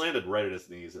 bad And knees. it landed right at his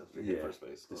knees at Yeah. first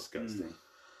base. Disgusting.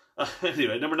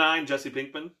 Anyway, number 9, Jesse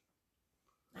Pinkman.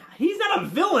 He's not a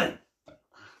villain.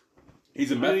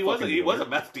 He's a I meth mean, he was dealer. a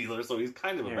meth dealer, so he's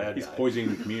kind of a Yeah. bad He's guy. poisoning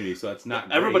the community, so that's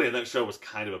not Everybody great. in that show was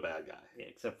kind of a bad guy. Yeah,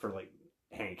 except for like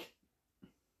Hank.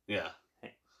 Yeah.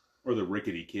 Or the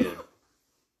rickety kid.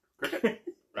 Cricket.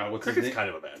 What's his Cricket's name? kind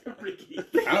of a bad guy.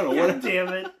 I don't know. God What, damn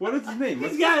it. what is his name? He's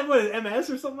What's- got what MS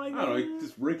or something like I that. don't know.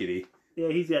 Just rickety. Yeah,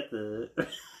 he's got the.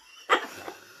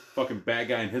 Fucking bad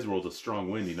guy in his world's a strong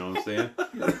wind, you know what I'm saying?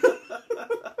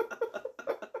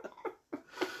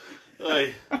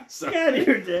 Hey, sorry, God,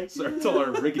 you're a dick. sorry to all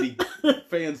our rickety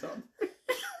fans out there.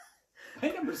 I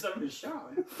think number 7 is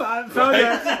Sean. Found right?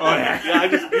 our, Oh, yeah. Yeah, he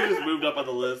just moved up on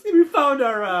the list. we found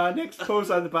our next post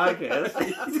on the podcast.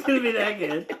 He's gonna be that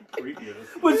good. Creepy as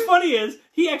fuck. What's funny is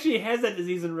he actually has that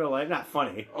disease in real life. Not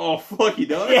funny. Oh, fuck, he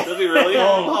does? Yeah. Does he really?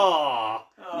 Oh.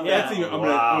 Oh. Yeah. That's even, I'm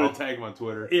Wow. gonna tag him on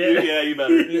Twitter. Yeah. Yeah, you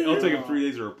better. It'll take him 3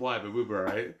 days to reply, but we'll be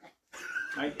alright.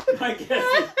 My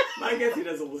guess he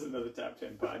doesn't listen to the top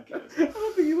 10 podcast. I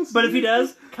don't think he listens But to if he it.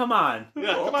 does, come on.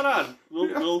 Yeah, come on. We'll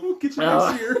get you Oh.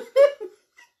 next year.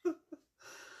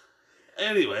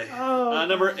 Anyway, Oh.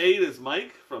 number 8 is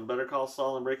Mike from Better Call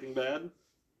Saul and Breaking Bad.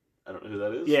 I don't know who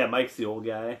that is. Yeah, Mike's the old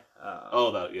guy.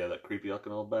 Oh, that creepy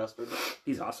looking old bastard.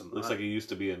 He's awesome. Looks like he used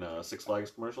to be in Six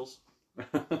Flags commercials.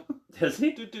 Does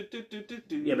he? Do, do, do, do, do,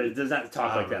 do. Yeah, but it does not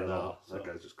talk I like don't that at know. all. That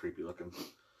guy's just creepy looking.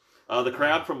 The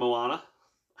crab from Moana.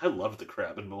 I loved the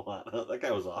crab in Moana. That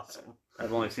guy was awesome.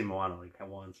 I've only seen Moana like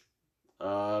once. Is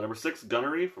Number 6,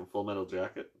 Gunnery from Full Metal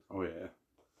Jacket. Oh, yeah.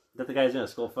 that the guy's gonna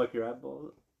skull fuck your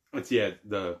eyeball? It's,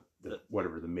 the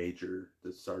whatever, the major,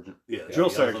 the sergeant. Yeah, Drill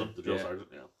yeah, sergeant. The drill Yeah. sergeant.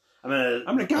 Yeah.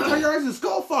 I'm gonna gouge out your eyes and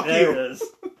skull fuck There it is.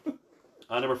 Is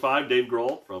Number 5, Dave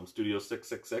Grohl from Studio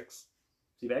 666.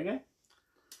 he a bad guy?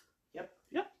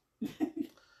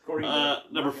 According to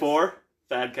Number Marcus. 4,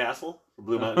 Thad Castle from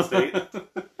Blue Mountain State. I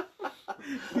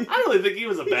don't really think he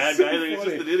was a bad so guy. He's just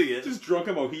funny. an idiot. Just drunk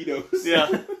on mojitos. Yeah.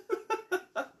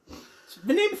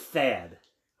 The name Thad.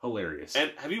 Hilarious.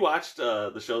 And have you watched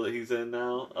the show that he's in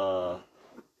now?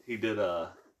 He did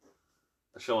a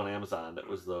show on Amazon that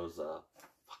was those.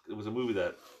 It was a movie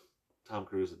that Tom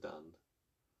Cruise had done.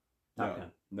 Top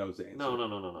Gun. Knows the answer.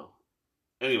 No.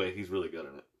 Anyway, he's really good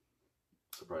in it.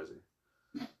 Surprising.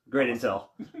 Great intel.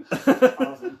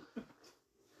 Awesome.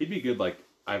 He'd be good like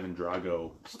Ivan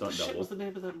Drago What stunt the shit double. was the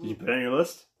name of that Did you movie? put it on your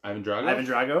list? Ivan Drago? Ivan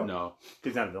Drago? No.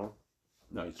 He's not a villain.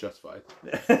 No, he's justified.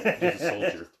 He's a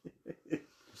soldier. Doing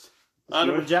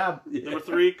number, a job. number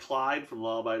 3, Clyde from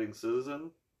Law Abiding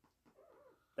Citizen.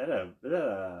 That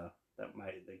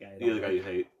might the guy. The other guy you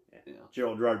hate. Yeah.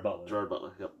 Gerard Butler. Gerard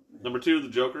Butler. Yep. Number 2, the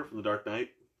Joker from The Dark Knight.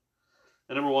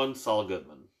 And number 1, Saul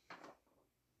Goodman.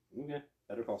 Okay.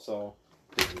 Better Call Saul.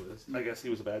 I guess he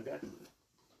was a bad guy.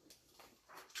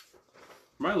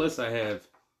 For my list, I have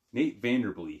Nate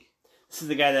Vanderbeek. This is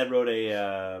the guy that wrote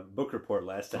a book report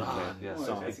last time. Ah, yes. Oh,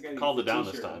 So, that's the guy who Calmed gets it down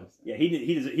the this t-shirt. time. yeah,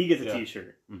 he gets a Yeah.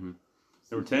 T-shirt.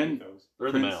 Number 10, They're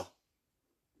in the Prince. mail.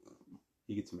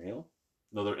 he gets mail,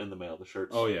 No, they're in the mail. The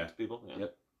shirts. Oh, yeah. to people. Yeah.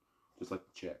 Yep. just like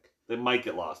the check. They might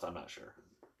get lost. I'm not sure.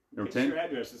 Number Get 10, your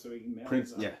addresses so we can mail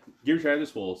Prince. this out. Yeah, give your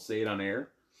address. We'll say it on air,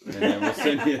 and then we'll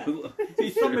send you. a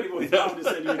t-shirt. Somebody was bound to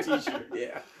send you a T-shirt.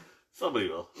 Yeah. Somebody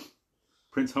will.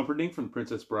 Prince Humperdinck from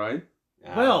Princess Bride.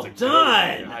 Yeah, Well that's a good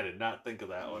done! one. I did not think of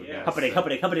that one. Yeah.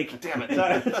 Humperdinck. Damn it.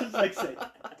 Sorry, just like say.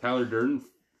 Tyler Durden,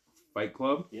 Fight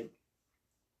Club. Yep.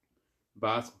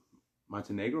 Boss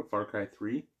Montenegro, Far Cry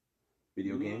 3,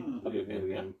 video game. Video game,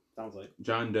 yeah. Sounds like.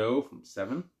 John Doe from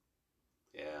Seven.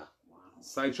 Yeah. Wow.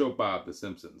 Sideshow Bob, The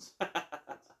Simpsons.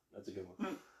 That's a good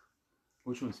one.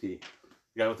 Which one's he?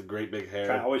 Guy with the great big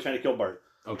hair. Always trying to kill Bart.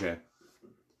 Okay.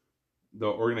 The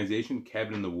Organization,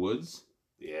 Cabin in the Woods.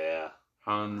 Yeah.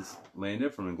 Hans Landa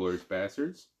from Inglourious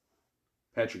Bastards.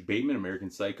 Patrick Bateman, American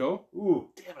Psycho. Ooh.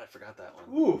 Damn it, I forgot that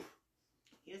one. Ooh.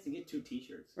 He has to get 2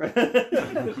 T-shirts.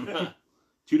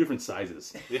 2 different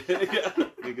sizes. Yeah.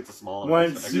 He gets a small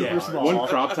One super small. One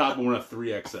crop top and one a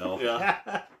 3XL.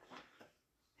 Yeah.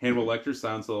 Hannibal Lecter,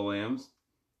 Silence of the Lambs.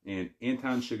 And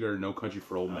Anton Chigurh, No Country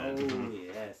for Old Men. Oh,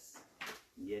 yes.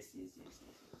 Yes.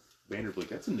 Vanderbilt,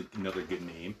 that's another good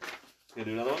name. You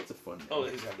do another one? That's a fun name. Oh,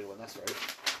 he's got to do one. That's right.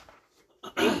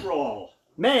 April.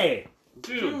 May.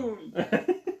 June.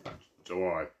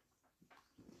 July.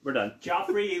 We're done.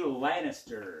 Joffrey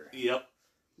Lannister. Yep.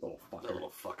 Oh, That fucker.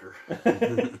 little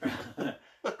fucker.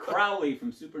 Crowley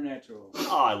from Supernatural.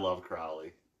 Oh, I love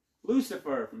Crowley.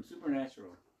 Lucifer from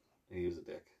Supernatural. He was a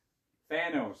dick.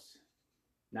 Thanos.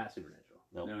 Not Supernatural.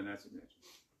 Nope. No, not Supernatural.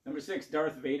 Number 6,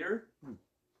 Darth Vader.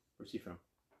 Where's he from?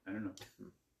 I don't know.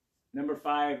 Number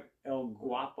 5, El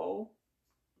Guapo.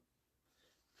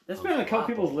 That's been on a couple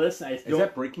people's lists. I Is don't...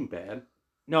 that Breaking Bad?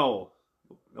 No.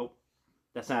 Nope.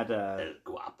 That's not. El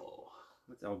Guapo.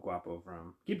 What's El Guapo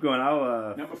from? Keep going.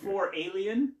 I'll. Number 4,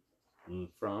 Alien.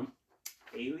 From?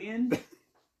 Alien.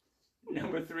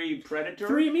 Number 3, Predator.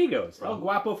 Three Amigos. El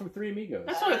Guapo from Three Amigos.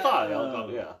 That's what I thought. Oh.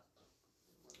 Yeah.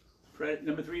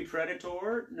 Number 3,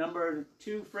 Predator. Number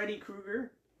 2, Freddy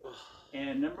Krueger.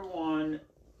 And number 1,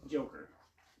 Joker.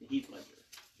 Heath Ledger.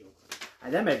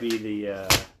 Joker. That might be the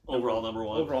Overall number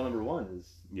 1. overall number 1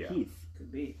 is Yeah. Heath.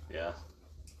 Could be. Yeah.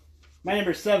 My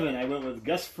number 7, I went with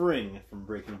Gus Fring from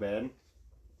Breaking Bad.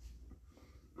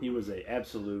 He was an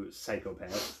absolute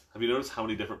psychopath. Have you noticed how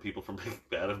many different people from Breaking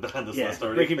Bad have been on this Yeah, list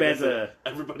already? Breaking Bad's a-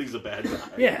 Everybody's a bad guy.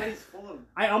 Yeah. Everybody's full of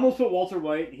I almost put Walter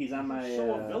White. He's on my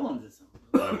show of villains or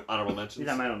something. Honorable mentions. he's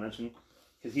on my own mention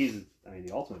because he's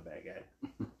the ultimate bad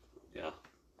guy. Yeah.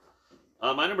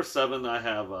 My number 7, I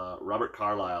have Robert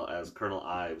Carlyle as Colonel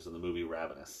Ives in the movie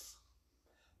Ravenous.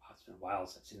 Wow, it's been a while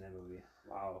since I've seen that movie.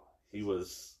 Wow. He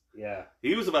was Yeah.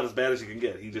 about as bad as you can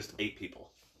get. He just ate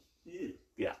people. Ew.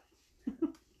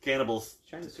 Cannibals.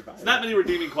 Trying to survive. There's not many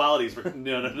redeeming qualities for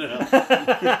no.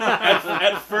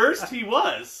 At first he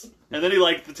was, and then he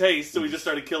liked the taste, so he just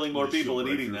started killing more people and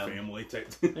eating them. Family type.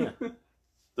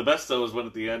 The best though is when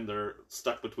at the end they're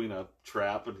stuck between a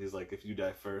trap, and he's like, "If you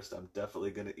die first, I'm definitely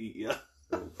gonna eat you."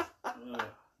 Ugh.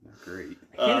 Great.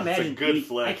 I can't It's a imagine. good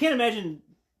flick. I can't imagine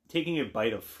taking a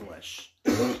bite of flesh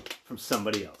from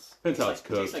somebody else. Depends how it's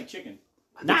Tastes cooked. like chicken.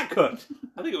 Not cooked.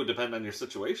 I think it would depend on your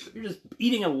situation. You're just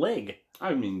eating a leg.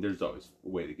 I mean, there's always a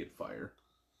way to get fire.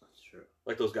 That's true.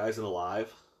 Like those guys in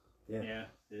Alive. Yeah.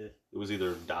 It was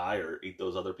either die or eat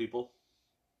those other people.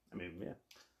 I mean, yeah.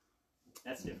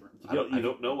 That's different. I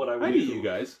don't know what I would I'd do. eat you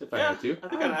guys if I Yeah, had to. I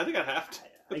think I'd have to.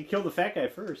 I killed the fat guy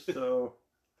first, so.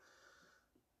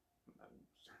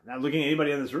 I'm not looking at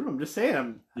anybody in this room. I'm just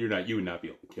saying. You would not be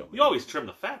able to kill me. You always trim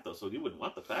the fat though, so you wouldn't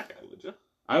want the fat guy, would you?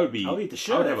 I would be. I'll eat the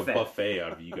shit I would out have of a that fat. buffet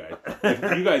out of you guys.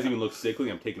 If you guys even look sickly,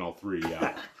 I'm taking all 3.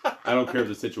 Yeah, I don't care if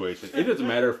the situation. It doesn't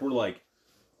matter if we're like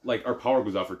our power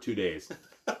goes off for 2 days.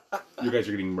 You guys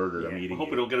are getting murdered. I'm Yeah, I eating hope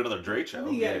we you. don't get another Drake I show.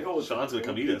 think you gotta go with Sean's gonna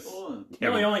come eat us. people and- You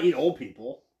only eat old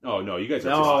people. Oh no, you guys are.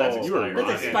 No, that's you are expired. That's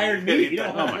lying. expired Yeah, meat. You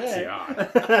don't Oh want my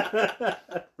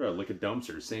that. We're gonna lick a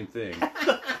dumpster. Same thing.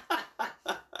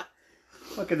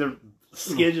 Fucking the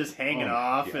skin just hanging Oh my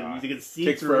off, God. and you can see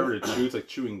Takes through. forever to chew. It's like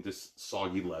chewing this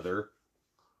soggy leather.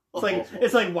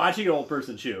 It's like watching an old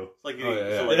person chew. It's like Oh, eating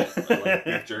yeah, like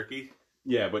beef jerky.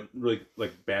 Yeah, but really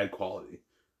like bad quality,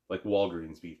 like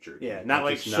Walgreens beef jerky. Yeah, not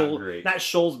like It's just not great. not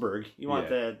Schulzberg. You want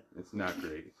Yeah. that? It's not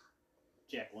great.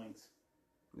 Jack Links.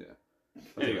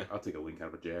 Anyway. I'll take a link out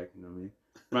of a Jack. You know what I mean?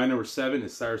 My number 7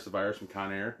 is Cyrus the Virus from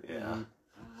Con Air. Yeah.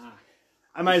 Ah,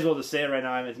 I might as well just say it right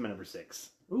now. It's my number 6.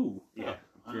 Ooh, Yeah.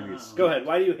 ah. Go ahead.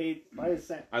 Why do you hate? Why is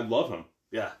that? I love him.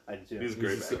 Yeah. I do too. He's a He's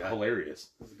great just bad guy.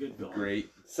 hilarious. It's a good villain. Great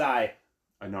Sigh.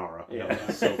 Anara. Yeah. Yeah,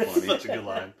 so funny. Such a good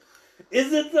line.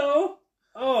 Is it though?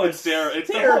 Oh, It's terrible. It's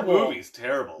terrible. The whole movie's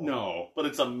terrible. No, But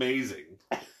it's amazing.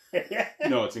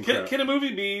 no, it's Can, incredible. can a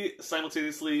movie be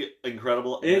simultaneously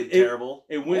incredible and It- terrible?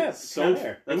 It went Yeah, it's so Con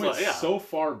Air. it That's went why- yeah. so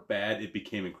far bad it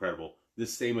became incredible. The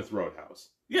same with Roadhouse.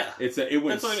 Yeah. It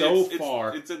went That's what I so mean.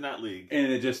 far, It's in that league. and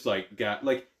it just like got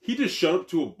like he just showed up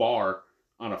to a bar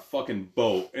on a fucking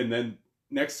boat, and then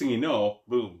next thing you know,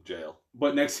 Boom, jail.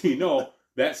 but next thing you know,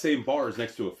 that same bar is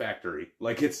next to a factory.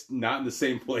 Like it's not in the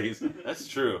same place, and That's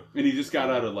true. he just got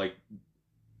out of like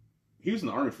he was in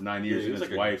the army for 9 years, he and was his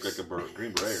like wife's a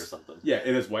Green Beret or something. yeah,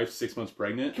 and his wife's 6 months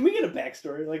pregnant. Can we get a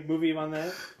backstory, like movie on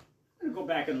that? I'm gonna go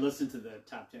back and listen to the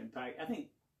top 10 pack. I think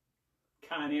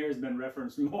Con Air has been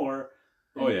referenced more.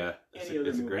 Than Oh yeah, any other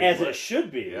it's a movie. great As flick. it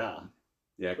should be. Yeah.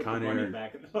 yeah, Put Con the money Air.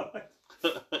 back in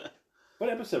the What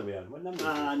episode are we on? What number?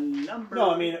 is it? number.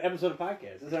 No, I mean episode of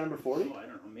podcast. Is that number 40? Oh, I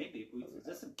don't know. Maybe is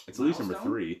this a It's at least number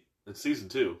milestone? 3. It's season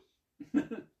 2.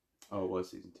 Oh, it was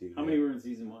season 2. How many were in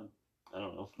season 1? I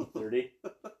don't know. 30?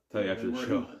 Tell you after the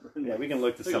show. Yeah, we can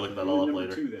look this We can up. look that all up number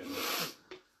later. 2 then.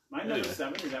 My number Anyway.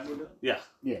 7 is that what we're doing? Yeah.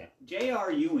 Yeah.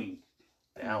 J.R. Ewing.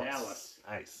 in Dallas.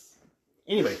 Nice.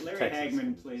 Anyway, Larry Texas.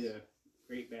 Hagman played a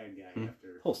great bad guy Hmm.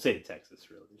 after. Whole state of Texas,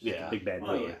 really. It's just Yeah. a big bad Oh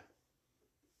villain. yeah.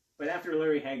 But after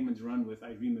Larry Hagman's run with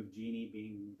I Dream of Jeannie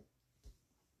being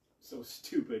so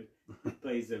stupid, he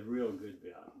plays a real good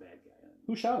bad guy.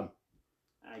 Who shot him?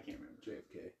 I can't remember.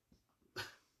 JFK.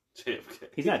 JFK.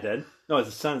 He's not dead. No,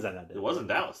 his son's not dead. It wasn't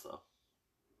Dallas, though.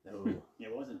 No.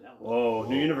 It wasn't Dallas. Whoa,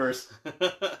 new universe.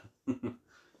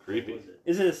 Creepy. What was it?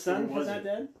 Is it his son Or was who's not it?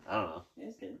 dead? I don't know.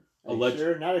 Yes, it. Are you Alleged-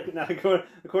 sure? Not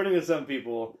according to some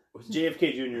people.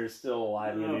 JFK Jr. is still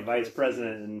alive and going to be Oh, vice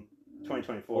president in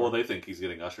 2024. Well, they think he's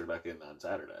getting ushered back in on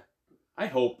Saturday. I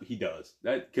hope he does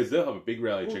that because they'll have a big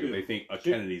rally Who check if do? they think a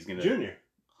Ju- Kennedy's going to Junior.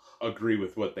 agree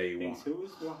with what they want. Thinks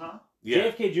who's? Well, huh? Yeah.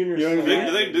 JFK Jr. is You know still what I mean? alive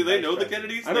Do they, and do they vice know the president.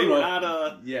 Kennedys? I don't They were know.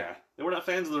 not. Yeah, They were not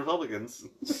fans of the Republicans.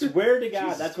 Swear to God,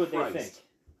 Jesus that's what Christ. they think.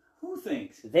 Who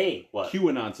thinks? They. What?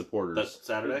 QAnon supporters. That's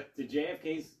Saturday. The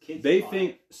JFK's kids. They alive?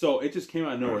 think so. It just came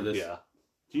out of nowhere. This. Yeah.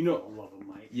 Do you I know? love them,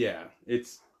 Mike. Yeah,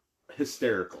 it's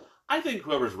hysterical. I think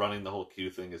whoever's running the whole Q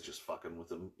thing is just fucking with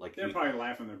them. Like, They're probably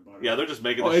laughing their butt off. yeah, they're just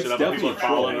making Oh, this it's shit up. And people are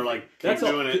definitely following. They're trolling. like, keep That's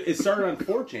all. doing it. It started on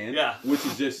 4chan, Yeah. which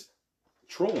is just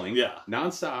trolling, Yeah.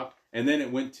 nonstop, and then it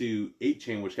went to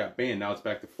 8chan, which got banned. Now it's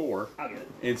back to 4, I'll get it.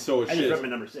 and so it's I just just read my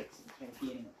number 6.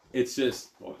 it's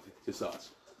just us.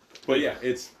 But yeah,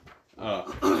 it's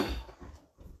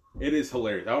it is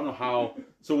hilarious. I don't know how.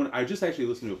 So when I just actually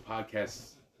listened to a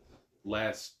podcast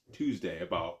last Tuesday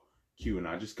about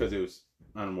QAnon, just because it was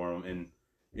on one of them, and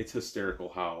it's hysterical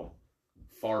how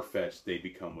far fetched they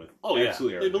become with. Oh yeah.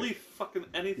 absolutely They everything. believe fucking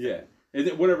anything. Yeah, and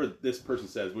then whatever this person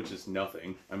says, which is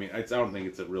nothing. I mean, I don't think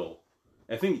it's a real.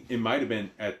 I think it might have been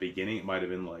at the beginning. It might have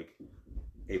been like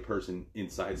a person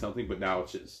inside something, but now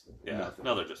it's just Yeah. nothing.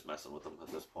 Now they're just messing with them at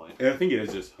this point. And I think it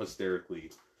is just hysterically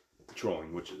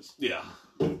trolling, which is Yeah.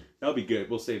 that'll be good.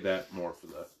 We'll save that more for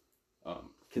the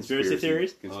Conspiracy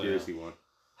theories? Conspiracy one.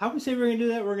 How can we say we're going to do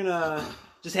that? We're going to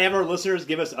just have our listeners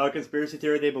give us a conspiracy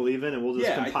theory they believe in, and we'll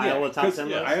just compile a top 'cause 10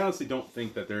 yeah, list. I honestly don't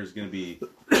think that there's going to be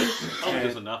I don't think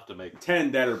there's enough to make.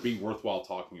 10 that are be worthwhile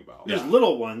talking about. There's Yeah.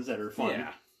 little ones that are fun.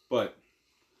 Yeah, but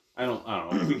I don't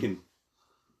know. We can.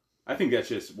 I think that's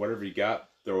just whatever you got,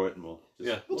 throw it, and we'll just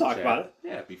Yeah. We'll talk chat. about it.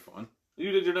 Yeah, it'd be fun.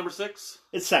 You did your number 6.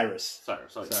 It's Cyrus. Sorry.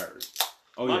 Sorry.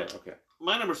 Oh My- yeah, okay.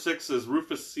 My number 6 is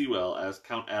Rufus Sewell as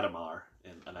Count Adamar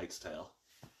in A Knight's Tale.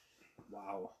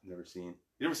 Wow. Never seen.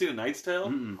 You ever seen A Knight's Tale?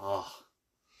 Mm-mm. Oh,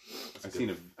 that's I've good. seen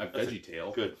a That's Veggie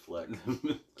Tale. Good flick.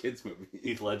 Kids movie.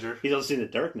 Heath Ledger. He's also seen The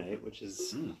Dark Knight, which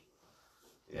is...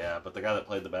 Yeah, but the guy that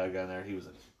played the bad guy in there, he was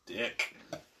dick.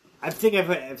 I think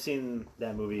I've seen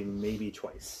that movie maybe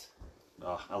twice.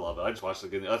 Oh, I love it. I just watched it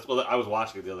again. I was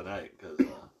watching it the other night because.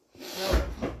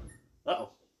 Uh-oh.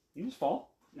 You just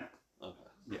fall? Okay.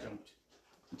 Yeah.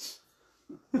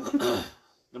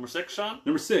 Number 6, Sean?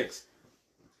 Number 6.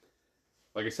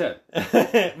 Like I said,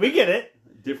 We get it.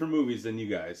 different movies than you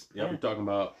guys. Yep. We're talking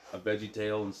about A Veggie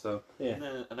Tale and stuff.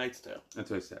 Yeah. A Knight's Tale. That's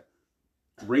what I said.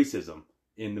 Racism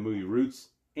in the movie Roots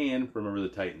and Remember the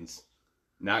Titans.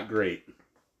 Not great.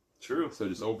 True. So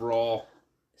just overall,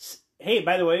 Hey,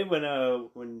 by the way, when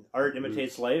art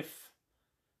imitates life,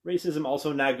 racism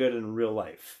also not good in real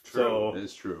life. True. that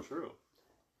is true. True.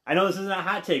 I know this isn't a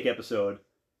hot take episode.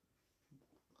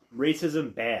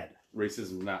 Racism bad.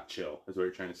 Racism not chill, is what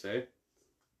you're trying to say.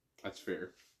 That's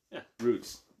fair. Yeah.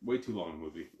 Roots, way too long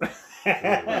movie.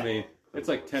 I mean, it's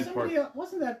like 10 parts.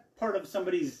 Wasn't that part of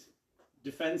somebody's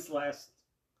defense last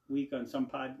week on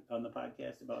the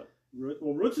podcast about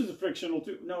Roots is a fictional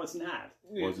too? No, it's not.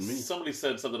 Wasn't me. Somebody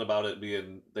said something about it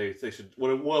being they should.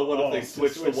 What if they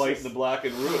switched the switch white this. and the black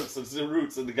and Roots? It's in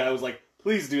Roots, and the guy was like,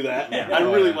 "Please do that. Yeah. I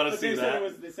really Yeah. want to But see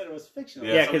that." they said it was fictional.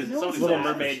 Yeah, Yeah, because somebody Little said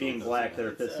Mermaid that. being black, they're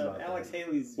It's pissed about Alex that.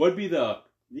 Haley's What'd be the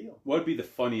deal.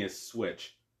 funniest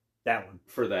switch That one.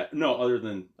 for that? No, other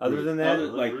than that?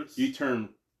 like Roots? you turn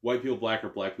white people black or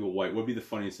black people white. What'd be the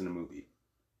funniest in a movie?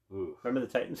 Ooh. Remember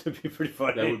the Titans would be pretty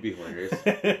funny. That would be hilarious.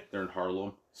 They're in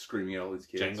Harlem screaming at all these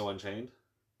kids. Django Unchained.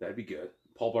 That'd be good.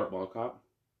 Paul Blart Mall Cop.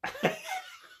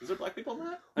 Is there black people in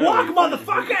that? I know, Walk, it'd be funny.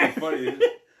 motherfucker! It'd be funny.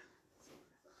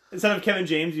 Instead of Kevin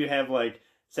James, you have like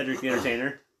Cedric the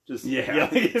Entertainer. Just Yeah,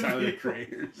 yelling at Tyler people.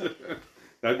 Creators.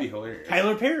 That'd be hilarious.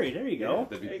 Tyler Perry. There you Yeah, go.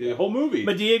 that'd be the whole movie.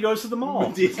 Medea goes to the mall.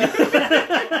 I'm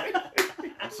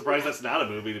surprised that's not a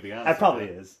movie, to be honest. That probably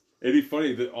is. It'd be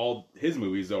funny that all his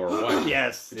movies though are white.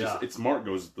 Yes. It's just, it's Mark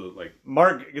goes the like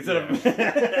Mark instead of.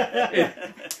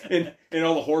 in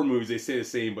all the horror movies they say the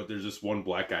same, but there's just one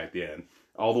black guy at the end.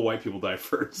 All the white people die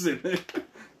first.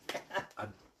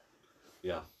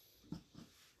 Yeah.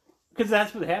 Because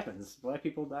that's what happens. Black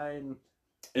people die and.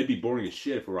 It'd be boring as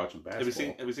shit if we're watching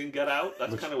basketball. Have you seen Get Out?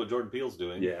 That's kind of what Jordan Peele's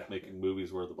doing. Yeah. Making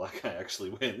movies where the black guy actually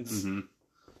wins. Mm-hmm.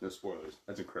 No spoilers.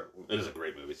 That's incredible. It is a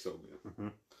great movie. So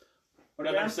good. We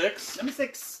got number 6. Number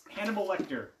 6, Hannibal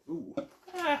Lecter. Ooh.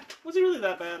 Was he really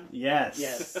that bad? Yes.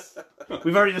 Yes.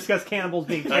 We've already discussed cannibals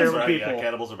being That's terrible right. people. Yeah,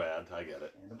 cannibals are bad. I get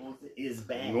it. Hannibal is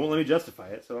bad. You won't let me justify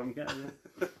it, so I'm gonna.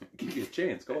 Give you a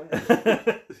chance. Go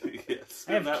ahead. Yes.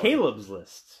 I have Caleb's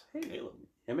list. Hey, Caleb.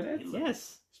 Him and Ed.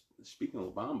 Yes. Speaking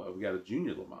of La Bamba, we got a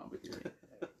junior La Bamba here.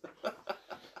 La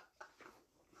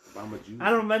Bamba Junior.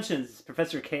 Honorable mentions: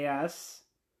 Professor Chaos,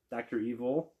 Doctor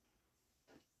Evil,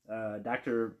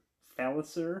 Doctor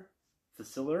Faciller,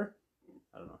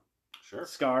 I don't know, Sure.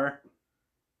 Scar,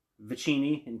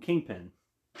 Vicini, and Kingpin.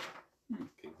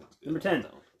 Kingpin's good. Number 10.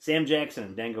 That one. Sam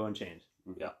Jackson, Django Unchained.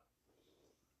 Yeah.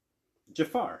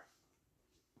 Jafar,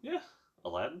 Yeah.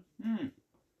 Aladdin.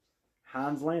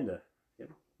 Hans Landa,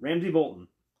 Ramsay Bolton.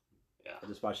 Yeah. I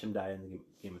just watched him die in the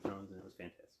Game of Thrones, and it was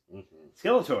fantastic. Mm-hmm.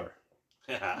 Skeletor,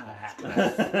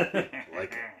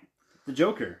 Like the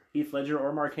Joker, Heath Ledger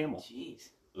or Mark Hamill. Jeez.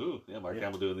 Ooh, yeah, Mark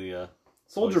Hamill doing the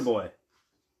Soldier voice.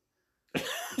 Boy.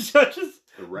 Just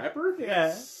The rapper?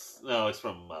 yeah. No, it's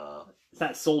from It's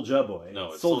not Soulja Boy.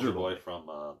 no, it's Soldier Boy from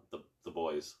the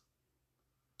Boys,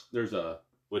 There's a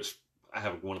which I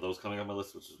have one of those coming on my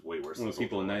list, which is way worse. one than of the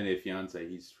people in Soulja 90 Day Fiance.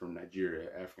 He's from Nigeria,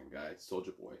 African guy,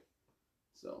 Soldier Boy.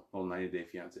 So, little 90 Day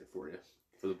Fiance for you,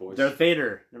 for the boys. Darth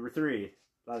Vader, number 3.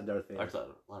 A lot of Darth Boy. Vader. I thought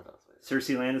a lot of that.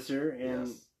 Cersei Lannister and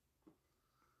Yes.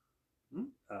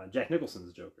 Jack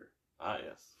Nicholson's Joker. Ah,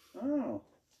 yes. Oh.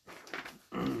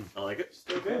 I like it.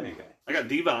 Still good. I got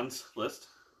Devon's list.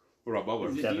 What about Bubba?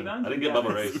 Is it Devin. Devon? I didn't get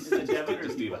Bubba Ray's. Is it Devon or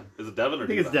Just Devon? Devon. Is it Devon or I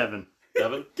think it's Devon.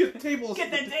 Devon? Get the tables.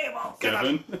 Get the table!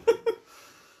 Kevin.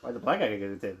 Why the black guy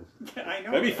get the table? I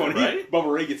know. That'd be funny. Right?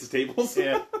 Bubba Ray gets the tables.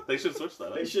 Yeah. They should switch that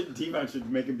up. They should. Devon should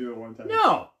make him do it one time.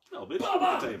 No. No, bitch,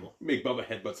 get the table. Make Bubba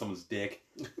headbutt someone's dick.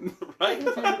 Right?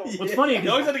 What's funny You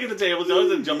always is had to get the tables. You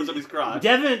always had to jump in somebody's crotch.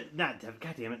 Devon, God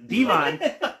damn it, Devon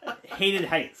hated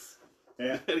heights.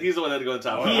 Yeah. And he's the one that had to go to the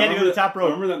top. He had to go to the top I rope.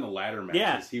 remember that in the ladder matches.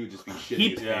 Yeah. He would just be shitting He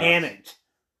his Yeah. panicked.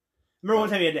 Remember one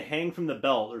time he had to hang from the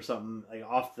belt or something, like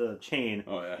off the chain,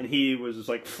 Oh, yeah. and he was just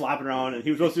like flopping around, and he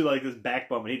was supposed to do like this back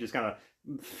bump, and he just kind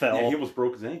of fell. Yeah, he almost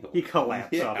broke his ankle. He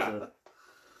collapsed Yeah. off the.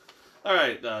 All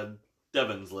right,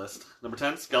 Devon's list. Number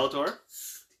 10, Skeletor.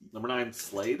 Number 9,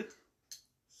 Slade.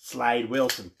 Slide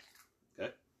Wilson.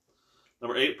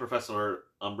 Number 8, Professor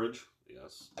Umbridge.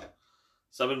 Yes.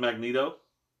 7, Magneto.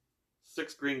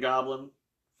 6, Green Goblin.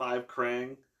 5,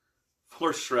 Krang.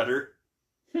 4, Shredder.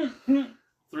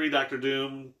 3, Doctor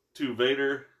Doom. 2,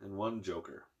 Vader. And 1,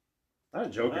 Joker. Not a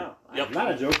Joker. Wow. Yep.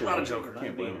 Not a Joker. Not a Joker.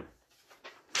 Can't blame him.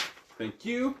 Thank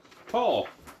you, Paul.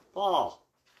 Paul.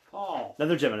 Paul.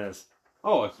 Another Jimenez.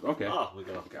 Oh, it's okay. Oh, we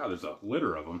got God, there's a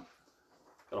litter of them.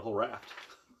 a whole raft.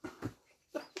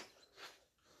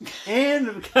 And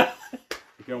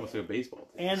You can almost say a baseball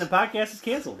team. the podcast is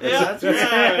canceled. Yeah, That's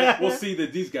yeah. We'll see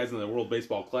that these guys in the World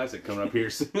Baseball Classic coming up here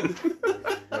soon.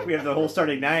 We have the whole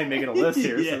starting 9 making a list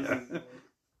here. Yeah. So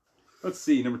Let's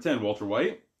see. Number 10, Walter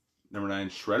White. Number 9,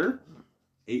 Shredder.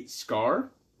 8, Scar.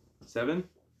 7,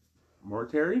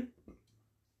 Mortary.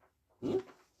 Hmm? Is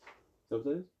that what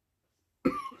that is?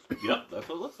 Yep, that's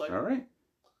what it looks like. All right.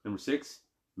 Number 6,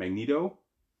 Magneto.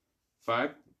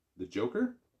 5, the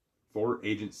Joker. 4,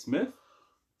 Agent Smith.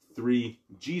 3,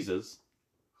 Jesus.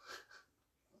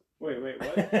 Wait,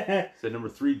 what? Said number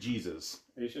 3, Jesus.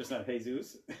 Are you sure it's not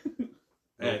Jesus?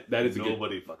 That is a good.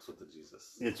 Nobody fucks with the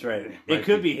Jesus. It's right. Might It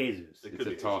could be. be Jesus. It It's could a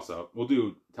be toss up. We'll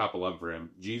do top 11 for him.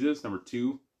 Jesus. Number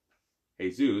 2,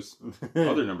 Jesus.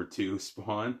 Other number 2,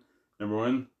 Spawn. Number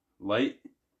 1, Light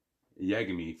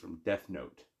Yagami from Death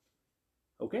Note.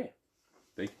 Okay.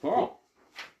 Thank you, Paul.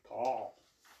 Paul.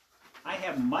 I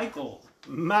have Michael.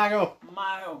 Mago.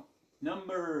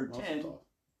 Number 10.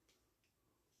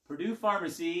 Purdue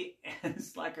Pharmacy and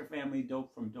Slacker Family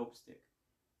Dope from Dope Stick.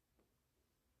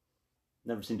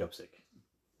 Never seen Dope Sick.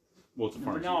 Well, it's a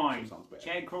Number pharmacy, 9. so it sounds bad.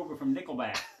 Chad Kroger from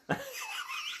Nickelback.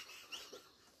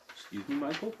 Excuse me,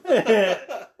 Michael? Jesus.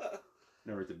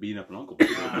 Never to beat up an uncle.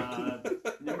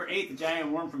 Number 8. The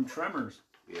Giant Worm from Tremors.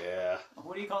 Yeah.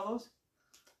 What do you call those?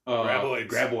 Graboids.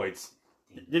 Graboids.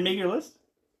 Didn't make your list?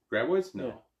 Graboids? No.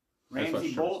 Yeah. That's what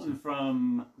Ramsey Tremors Bolton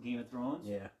from Game of Thrones.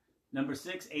 Yeah. Number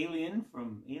 6. Alien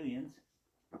from Aliens.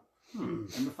 Hmm.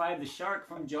 Number 5. The Shark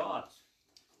from Jaws.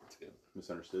 That's good.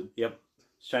 Misunderstood. Yep.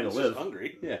 Just trying to He's live. just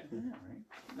hungry. Yeah. Yeah,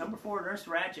 right. Number 4. Nurse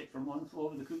Ratchet from One Flew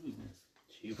Over the Cuckoo's Nest.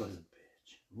 She was a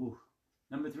bitch. Ooh.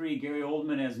 Number 3, Gary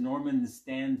Oldman as Norman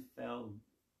Stanfeld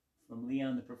from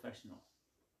Leon the Professional.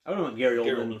 I would want Gary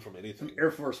Gary Oldman Oldman from anything. from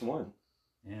Air Force One.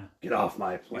 Yeah, Get off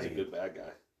my He's a plane. good bad guy.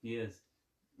 he is.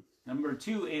 Number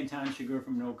 2, Anton Chigurh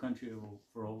from No Country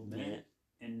for Old Men. Yeah.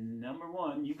 And number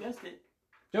 1, you guessed it,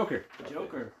 Joker.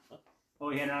 Joker.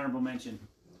 Oh, he had an honorable mention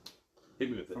Hit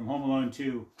me with it. from Home Alone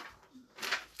 2.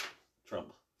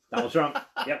 Trump. Donald Trump.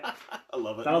 Yep. I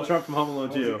love it. Donald Trump from Home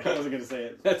Alone 2. I wasn't going to say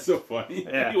it. That's so funny.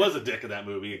 Yeah. He was a dick in that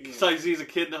movie. So he sees a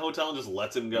kid in a hotel and just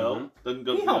lets him go. Doesn't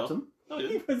go. He helped him. No, he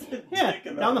He didn't. was a Yeah. dick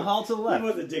in Down the that hall to the He left.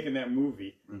 was a dick in that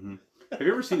movie. Mm-hmm. Have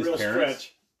you ever seen his Real parents?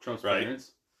 stretch. Trump's Right.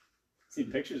 parents? Seen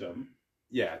pictures of him.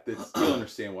 Yeah, you'll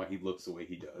understand why he looks the way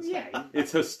he does. Yeah.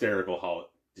 It's hysterical how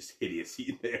just hideous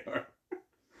they are.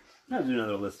 I'll do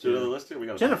another list. Do another Too. list here. We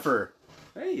got a Jennifer.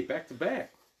 Hey, back to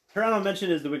back. Her honorable mention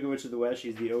is the Wicked Witch of the West.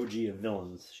 She's the OG of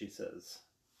villains, she says.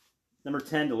 Number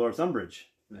 10, Dolores Umbridge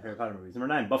from the Harry Potter movies. Number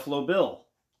 9, Buffalo Bill.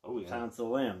 bunch. Oh yeah. Silence of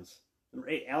the Lambs. Number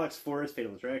 8, Alex Forrest,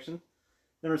 Fatal Attraction.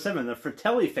 Number 7, the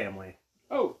Fratelli family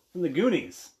Oh, from the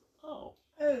Goonies. Oh.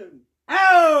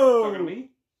 Oh! talking to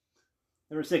me?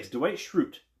 Number 6, Dwight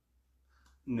Schrute.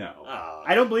 No. Ah.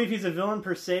 I don't believe he's a villain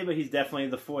per se, but he's definitely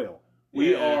the foil.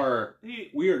 We Yeah. are.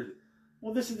 He- We are.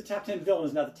 Well, this is the top 10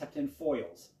 villains, not the top 10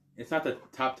 foils. It's not the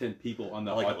top 10 people on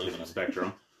the I like autism aluminum.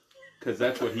 spectrum, because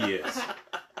that's what he is.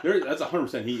 That's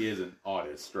 100% he is an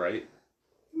autist, right?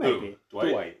 Might Who? be.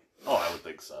 Dwight. Oh, I would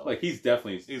think so. Like he's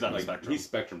definitely He's on the like, spectrum. He's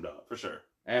spectrumed up. for sure.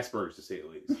 Asperger's to say the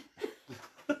least.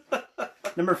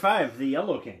 Number 5, the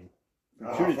Yellow King.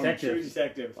 Oh, True from Detective. True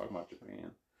Detective. Talking about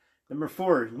Japan. Number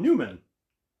 4, Newman.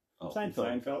 From Oh,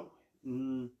 Seinfeld.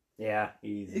 Seinfeld. Yeah,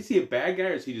 he's... Is he a bad guy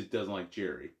or is he just doesn't like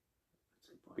Jerry?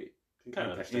 Can kind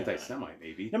of understand that. Anti-Semite,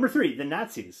 maybe. Number 3, the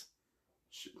Nazis.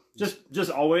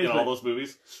 Just always. In all but those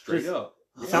movies. Straight just- up.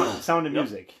 Sound of Yep.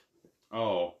 Music.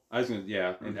 Oh, I was gonna.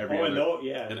 Yeah, in every Oh, other. no,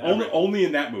 yeah. And Only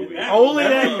in that movie. In that- Only The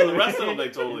that. rest of them, they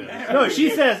totally Yeah. understand. No, she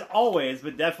says always,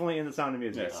 but definitely in the Sound of Yeah,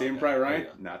 Music. Saving Okay. Private Ryan. Yeah.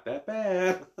 Not that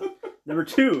bad. Number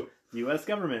 2, the U.S.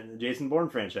 government, the Jason Bourne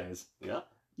franchise. Yeah.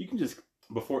 You can just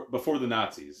Before the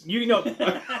Nazis. you know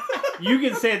you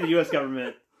can say the U.S.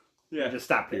 government. Yeah. Just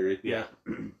stop there. Period. Yeah.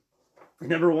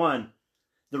 Number 1,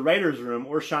 the writers' room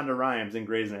or Shonda Rhimes in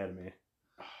Grey's Anatomy.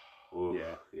 Ooh,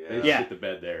 Yeah. yeah. They Yeah. shit the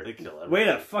bed there. They kill everything. Way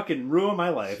to fucking ruin my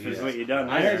life is Yeah. what you done.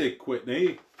 I had there. to quit.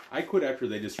 I quit after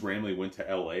they just randomly went to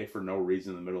L.A. for no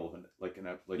reason in the middle of an Oh, I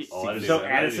didn't So even- I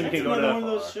didn't Addison even It's can go go another to- one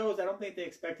of those shows. I don't think they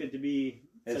expected to be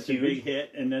As such a huge. big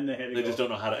hit, and then they had to They go, just don't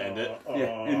know how to end it.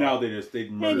 Yeah, and now they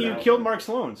murdered And you out. killed Mark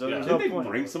Sloan, so Yeah. there's Didn't no they point.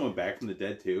 bring someone back from the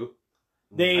dead too?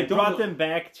 I They don't brought know. them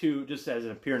back to just as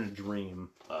an appear in a dream.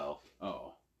 Oh.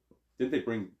 Oh, didn't they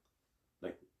bring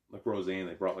like like Roseanne,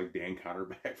 they brought like Dan Connor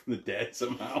back from the dead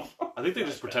somehow. I think they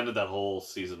just pretended that whole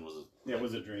season was Yeah, it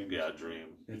was a dream. a dream.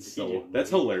 That's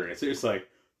hilarious. It's like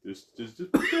just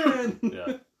pretend.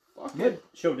 Yeah. Fuck it. What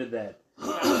show did that?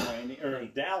 Or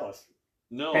Dallas.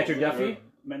 No. Patrick Duffy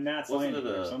Matt's Wasn't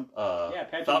Landing it or a something. Yeah,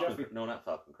 Patrick Falcon, Duffy. No, not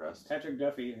Falcon Crest. Patrick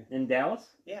Duffy. in Dallas?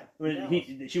 Yeah. When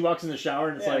Dallas. she walks in the shower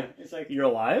and it's Yeah, like, it's like, you're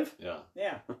alive? Yeah.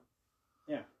 yeah.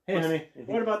 Hey, honey.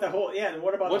 What about the whole? Yeah, and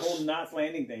what about What's- the whole Knots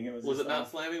Landing thing? It was. Was just, it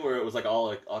Knots Landing where it was like all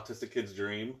like autistic kids'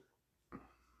 dream,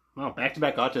 Wow,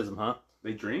 back-to-back autism, huh?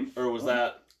 They dream? or was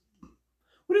that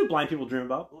What do blind people dream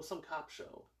about? it was some cop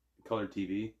show? Color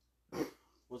TV.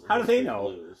 Was it How do they History know?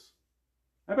 Blues?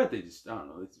 I bet they just, I don't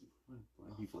know. It's,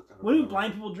 blind people. I don't What do remember.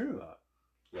 blind people dream about?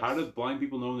 Yes. How does blind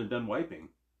people know when they're done wiping?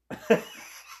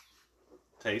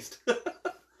 taste?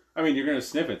 I mean, you're going to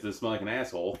sniff it. Does it smell like an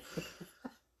asshole?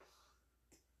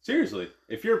 Seriously,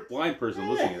 if you're a blind person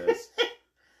listening to this,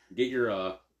 get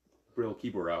your Braille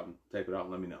keyboard out and type it out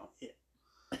and let me know.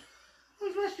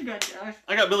 Whose list you got, Josh?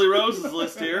 I got Billy Rose's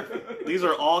list here. These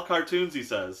are all cartoons, he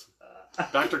says.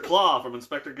 Dr. Claw from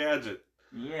Inspector Gadget.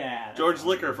 Yeah. that's George one.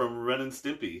 Liquor from Ren and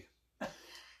Stimpy.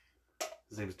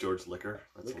 His name's George Liquor.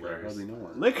 That's Liquor, hilarious. hardly know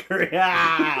one. Liquor,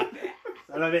 yeah!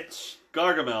 Son of a bitch.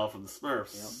 Gargamel from the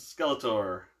Smurfs.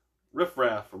 Skeletor. Riff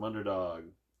Raff from Underdog.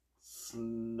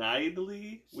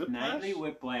 Snidely Whiplash? Snidely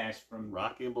Whiplash from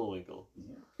Rocky and Bullwinkle.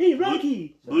 Hey,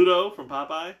 Rocky! Bluto from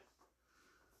Popeye.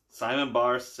 Simon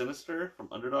Bar Sinister from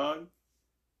Underdog.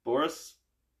 Boris.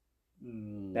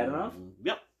 Badenov?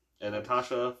 Yep. And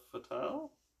Natasha Fatale.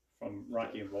 from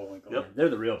Rocky and Bullwinkle. Yep. They're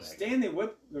the real bad guys. Stanley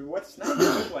what's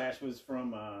Snidely Whiplash was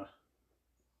from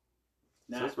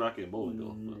So it's Rocky and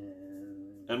Bullwinkle.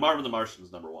 Mm, And Marvin the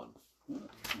Martian's number one.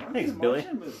 Martin Thanks, the Billy.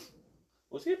 Martian was-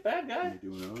 Was he a bad guy? What are you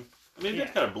doing now? I mean, he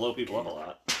did kind of blow people up a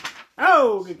lot.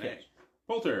 Oh, good catch.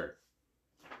 Poulter.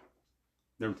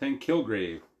 Number 10,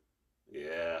 Kilgrave.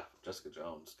 Yeah, Jessica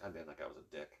Jones. God damn, that guy was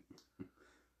a dick.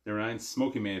 Number 9,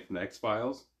 Smoking Man from the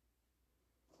X-Files.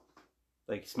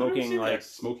 Like I've smoking, never seen like,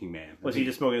 Smoking Man. was he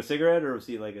just smoking a cigarette or was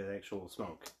he like an actual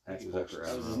smoke? That's He was Poulter. actually-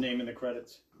 that was his name in the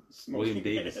credits. William Smoking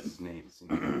Davis Man. is his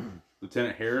name.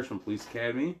 Lieutenant Harris from Police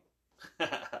Academy.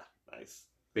 Nice.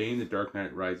 Bane, The Dark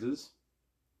Knight Rises.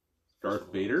 Darth First of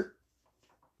all. Vader.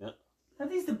 Are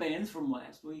these the bands from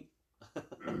last week?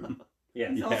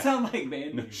 Yeah. These all Yeah. sound like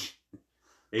band No, names.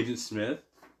 Agent Smith.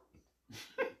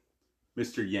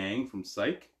 Mr. Yang from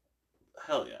Psych.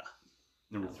 Hell yeah.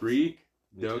 Number 3,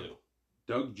 Me Doug. too.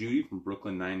 Doug Judy from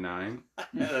Brooklyn Nine-Nine.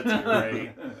 Yeah, that's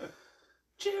great.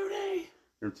 Judy!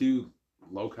 Number 2,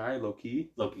 Loki,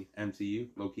 Loki. MCU,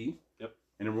 Loki. Yep.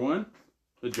 And number 1,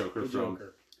 the Joker The from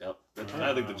Joker. Yep.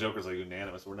 I think the Joker's like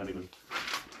unanimous. We're not even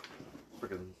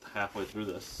freaking halfway through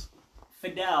this.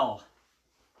 Fidel.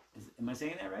 Am I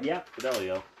saying that right? Yeah.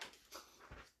 Fidelio.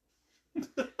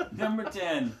 Number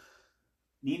 10.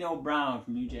 Nino Brown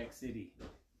from New Jack City.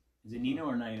 Is it Nino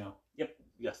or Nino?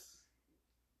 Yes.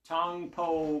 Tong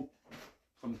Po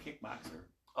from Kickboxer.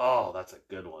 Oh, that's a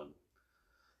good one.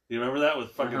 You remember that with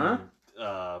fucking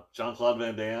Uh-huh. Jean-Claude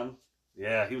Van Damme?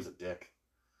 Yeah, he was a dick.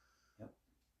 Yep.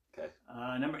 Okay.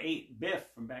 Number 8. Biff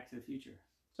from Back to the Future.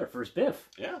 It's our first Biff.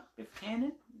 Yeah. Biff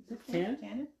Tannen? Is it Tannen?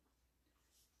 Tannen?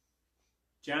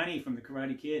 Johnny from The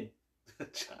Karate Kid.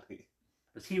 Johnny.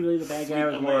 Was he really the bad guy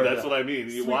or was more That's what I mean.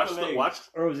 You Sweep watch the the leg. watch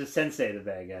or was it Sensei the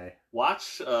bad guy?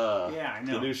 Yeah, I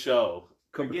know. the new show,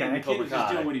 Cobra Again, the Kai? kid was just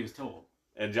Kai. doing what he was told.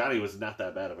 and Johnny was not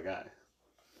that bad of a guy.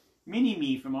 Mini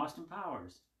Me from Austin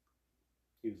Powers.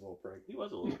 He was a little prick. He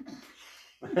was a little.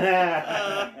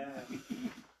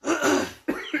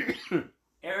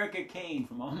 Erica Kane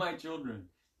from All My Children.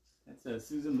 That's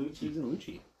Susan Lucci. Susan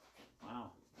Lucci.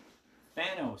 Wow.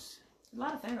 Thanos. A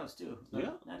lot of Thanos too.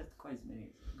 Yeah. Not quite as many.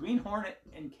 Green Hornet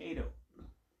and Kato.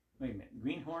 Wait a minute.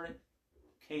 Green Hornet,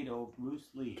 Kato, Bruce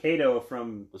Lee. Kato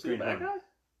from Was he a Green bad Hornet.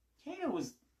 guy? Kato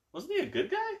was. Wasn't he a good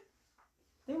guy?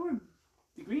 They were.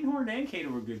 The Green Hornet and Kato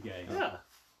were good guys. Yeah.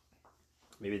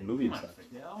 Maybe the movie Come and on, stuff.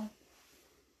 Fidel.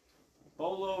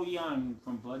 Bolo Young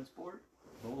from Bloodsport.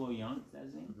 Bolo Young, is that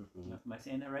his name? Mhm. Am I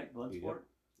saying that right? Bloodsport.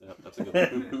 Yep, that's a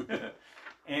good one.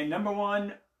 And number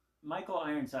 1, Michael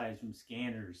Ironsides from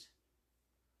Scanners.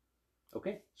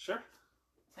 Okay. Sure.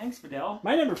 Thanks, Fidel.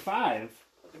 My number 5,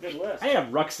 That's a good list. I have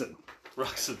Ruxin.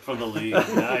 Roxon from the league.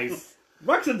 Nice.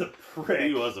 Ruxin's a He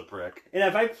prick. was a prick. And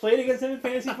if I played against him in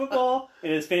fantasy football, in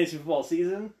his fantasy football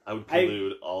season, I would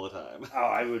collude all the time. oh,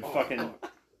 I would fucking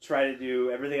try to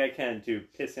do everything I can to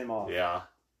piss him off. Yeah.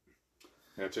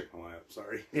 Yeah, check my lineup.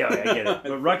 Sorry. Yeah, I get it.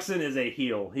 But Ruxin is a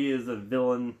heel. He is a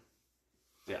villain.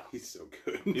 He's so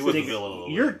good. He was a villain of the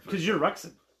league. Because you're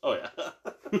Ruxin. Oh,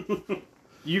 yeah.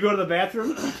 You go to the bathroom,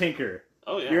 you tinker.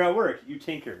 Oh yeah. You're at work. You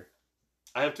tinker.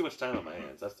 I have too much time on my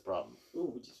hands. That's the problem.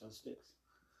 Ooh, we just on sticks.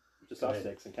 Just off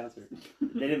sticks in concert.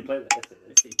 They didn't play that. Yes,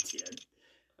 they did. They did.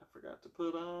 I forgot to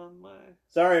put on my.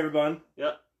 Sorry, everyone.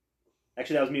 Yep.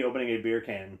 Actually, that was me opening a beer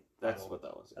can. That's bottle. what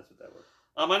that was. That's what that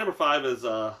was. My number 5 is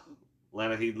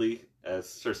Lana Headey as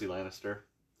Cersei Lannister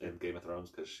in Game of Thrones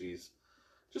because she's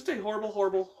just a horrible,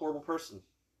 horrible, horrible person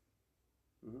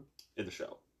in the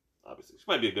show. Obviously, she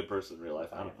might be a good person in real life.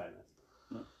 I don't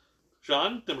know.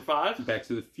 Sean, number 5. Back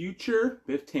to the Future,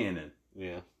 Biff Tannen.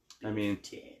 Yeah. I mean,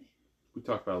 we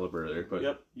talked about it a little bit earlier, but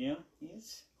Yep. Yeah.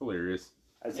 Yes. hilarious.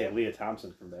 I'd say Leah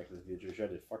Thompson from Back to the Future. She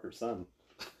tried to fuck her son.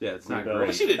 Yeah, it's not But But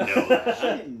great. she didn't know I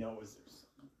that. didn't know it was there.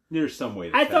 There's some way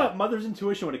to I tell. thought Mother's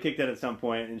intuition would have kicked in at some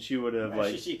point, and she would have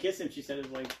Actually, like. she kissed him. She said it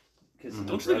was like. Cause Mhm.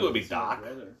 Don't you think it would be it's my Doc?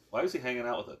 brother. Why was he hanging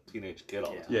out with a teenage kid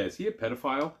all the time? Yeah, is he a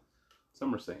pedophile?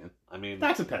 Some are saying. I mean,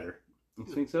 That's a petter. You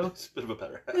think so? it's a bit of a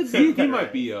better. he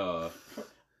might be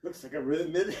Looks like a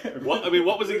rhythm mid.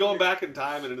 What was he going back in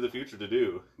time and into the future to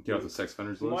do? get off the sex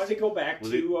offenders Why list. did he go back Was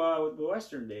to he- the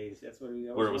Western days? That's what he.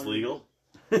 Where it was legal?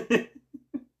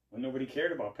 When nobody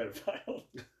cared about pedophiles.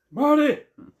 Marty.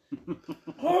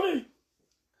 Marty.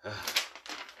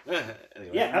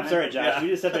 Anyway. Yeah, I'm sorry, Josh. Yeah. You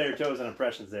just stepped on your toes on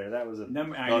impressions there. That was a.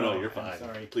 Number. I Oh know, no, you're I'm fine.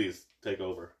 sorry. Please take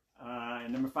over.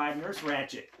 Number 5, Nurse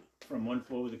Ratchet from One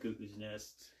Flew Over the Cuckoo's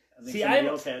Nest. I think See, somebody I-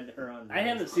 else had her on. I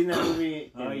haven't seen that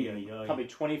movie in Oh, yeah. probably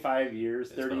 25 years,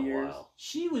 It's 30 been a years. while.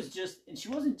 She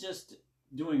wasn't just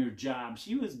doing her job.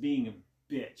 She was being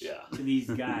a bitch Yeah. to these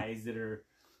guys that are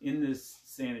in this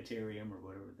sanitarium or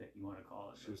whatever that you want to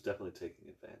call it. She was definitely taking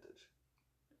advantage.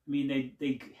 I mean,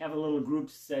 they have a little group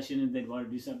session and they'd want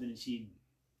to do something, and she'd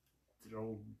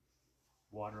throw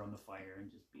water on the fire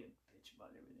and just be a bitch about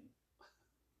everything.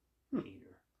 Hate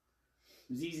her.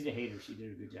 It was easy to hate her. She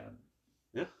did a good job.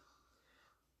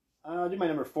 I'll do my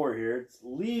number 4 here. It's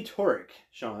Lee Toric,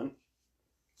 Sean.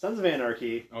 Sons of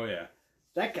Anarchy. Oh yeah.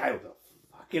 That guy was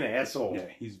a fucking asshole. Yeah,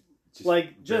 he's just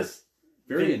Like, just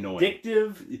very annoying.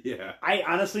 vindictive. Yeah. I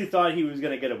honestly thought he was going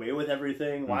to get away with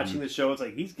everything. Watching the show, it's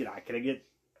like, he's not going to get...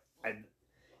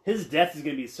 his death is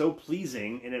going to be so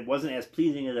pleasing, and it wasn't as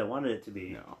pleasing as I wanted it to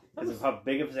be. No. Because of how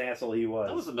big of an asshole he was.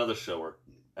 That was another show where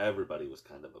everybody was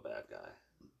kind of a bad guy.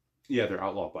 Yeah, they're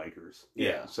outlaw bikers.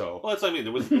 Yeah. So Well, that's what I mean.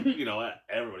 There was,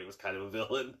 everybody was kind of a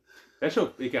villain. that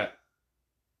show, it got.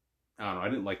 I don't know. I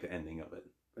didn't like the ending of it.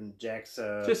 When Jack's...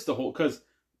 Just the whole, because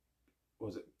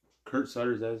was it Kurt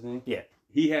Sutter? Is that his name? Yeah.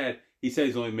 He said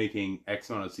he's only making X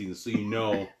amount of seasons, so you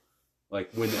know,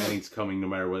 like when the ending's coming, no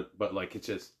matter what. But like it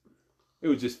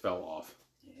just fell off.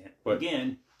 Yeah. But-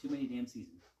 Again, too many damn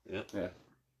seasons.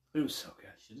 it was so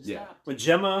good. Should have Yeah. stopped. When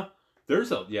Gemma...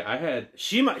 I had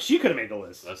She could have made the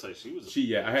list. I'd say she was.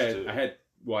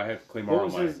 I had Claymore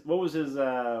on my What was his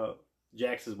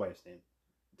Jax's wife's name?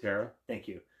 Tara. Thank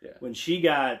you. Yeah. When she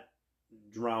got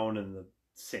drowned in the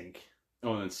sink.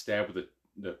 Oh, and then stabbed with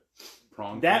the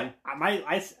prong. That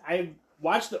thing.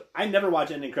 I never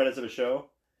watch ending credits of a show.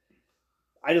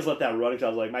 I just let that run because I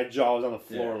was like, my jaw was on the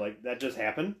floor. Yeah. Like that just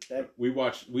happened. That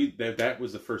That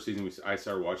was the first season I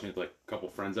started watching it. Like a couple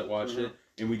friends that watched Mhm. it,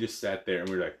 and we just sat there and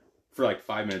we were like, for like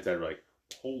 5 minutes, I was like,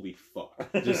 holy fuck,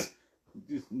 just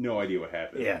no idea what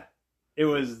happened. yeah, it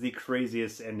was the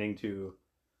craziest ending to.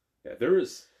 Yeah, there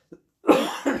was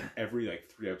every like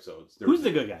 3 episodes. There Who's was,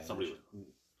 the good guy? Somebody.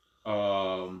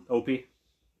 Opie.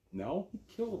 No, he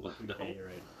killed him. No. Yeah, you're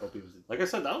right. Opie was. Like I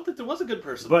said, I don't think there was a good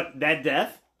person. But that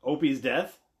death, Opie's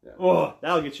death. Yeah. Oh,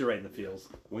 that'll get you right in the feels.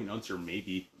 Wayne Unser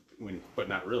maybe, but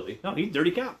not really. No, he's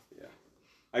dirty cop.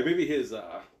 I maybe his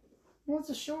What's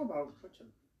the show about? Bunch of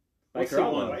what's Biker the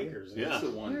outlaw. one? bikers. Yeah. What's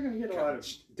the one? You're gonna get a lot of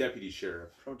deputy sheriff.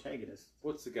 protagonists.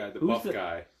 What's the guy? The Who's buff the-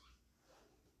 guy.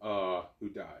 Who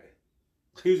died?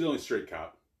 He was the only straight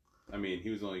cop. I mean, he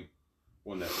was the only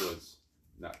one that was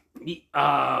not. He,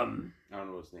 I don't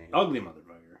know his name. ugly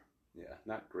motherfucker. Yeah,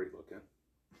 not great looking.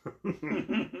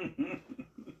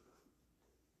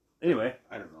 Anyway,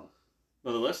 I don't know.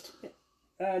 On the list?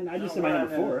 and I just No, did my we're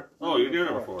number on, 4. Oh, you're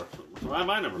number 4. So I'm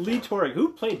my number 4. Lee Toric.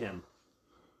 Who played him?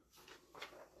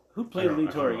 Who played I Lee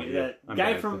don't know Toric? either. That I'm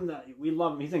guy bad from we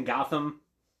love him. He's in Gotham.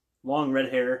 Long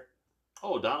red hair.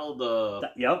 Oh, Donald.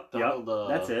 Yep. Donald.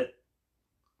 That's it.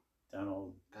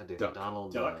 Donald. Goddamn, Duck.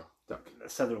 Donald. Duck. Duck.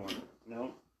 That's the other one.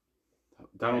 No.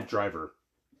 Donald Driver.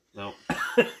 No,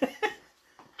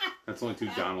 That's only 2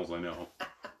 Donalds I know.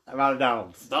 I'm out of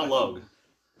Donald's. Donald Logue.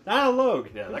 Donald Logue.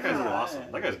 Yeah, that guy's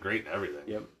awesome. That guy's great in everything.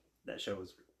 Yep. That show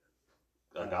was.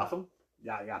 Gotham.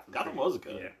 Yeah, Gotham. Gotham was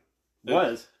good. Yeah.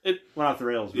 Was. It Went off the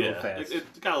rails real yeah. fast.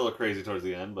 It got a little crazy towards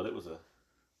the end, but it was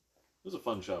a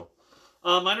fun show.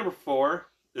 My number 4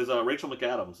 is Rachel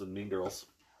McAdams in Mean Girls.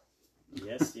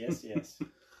 Yes, yes, yes.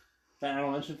 That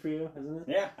honorable mention for you, isn't it?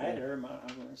 Yeah, I had her in my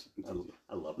honorable mention.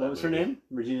 I love that. What was her movie. name?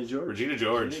 Regina George. Regina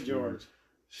George. Regina George.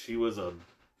 She was a.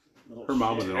 Little Her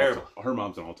mom was shit. an Terrible. her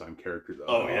mom's an all-time character though.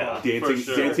 Oh, yeah, dancing for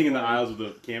sure. dancing in the aisles with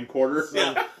a camcorder.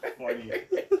 Yeah. Funny.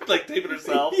 Like David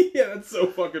herself. Yeah, that's so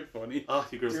fucking funny. Oh,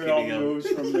 you girls Doing keep all me the young. moves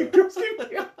from the... Girls keep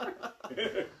me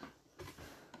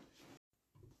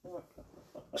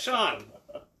Sean.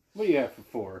 What do you have for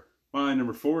 4? My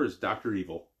number 4 is Dr.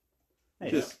 Evil.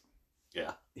 Hey, Just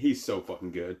Yeah. he's so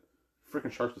fucking good.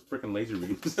 Freaking sharks with freaking laser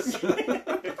beams.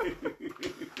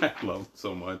 I love him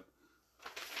so much.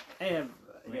 I have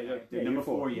Number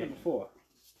 4 yet. Number 4.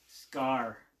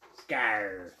 Scar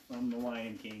Scar. from The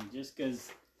Lion King. Just because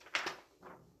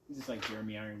he's just like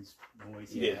Jeremy Irons'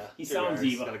 voice. Yeah. He Jeremy sounds Irons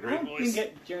evil. got a great I don't voice.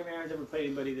 think Jeremy Irons ever played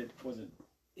anybody that wasn't.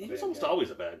 He was Bad almost guy. always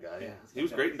a bad guy. Yeah. He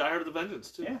was great in Die Hard with a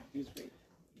Vengeance, too. Yeah, he was great.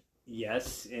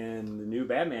 Yes, in the new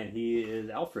Batman, he is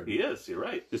Alfred. He is, you're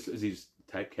right. Just is he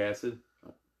typecasted?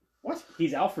 What?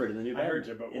 He's Alfred in the new I Batman. heard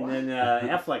you, but and what? then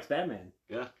Affleck's Batman.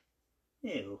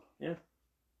 Ew.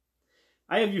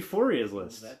 I have Euphoria's What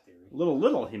was list. that theory?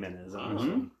 Little Jimenez. on this Mhm.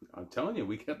 one. I'm telling you,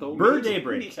 we got the whole Bird movie.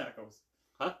 Daybreak. We need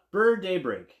tacos. Bird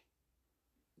Daybreak.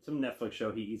 Some Netflix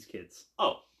show. He eats kids.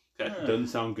 Oh, okay. Huh. Doesn't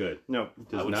sound good. No,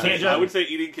 Does I would, not. say, I would say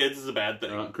eating kids is a bad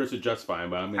thing. Chris is just fine,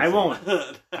 but I'm gonna I say- won't.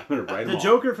 I'm gonna write The him off.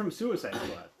 Joker from Suicide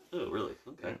Squad. Oh, really?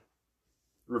 Okay.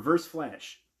 Reverse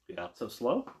Flash. Yeah. So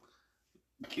slow.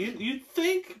 You'd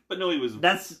think, but no, he was.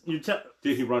 That's you.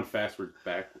 Did he run fastward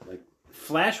back? Like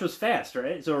Flash was fast,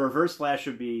 right? So Reverse Flash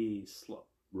would be slow.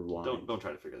 rewind. Don't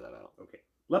try to figure that out. Okay.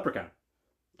 Leprechaun.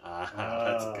 That's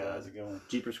That's a good. good one.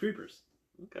 Jeepers Creepers.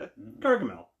 Okay.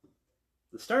 Gargamel.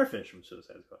 The Starfish from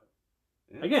Suicide Squad.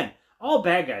 Yeah. Again, all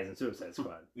bad guys in Suicide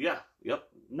Squad. Yeah. Yep.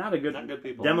 Not a good, Not good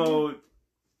people. demo.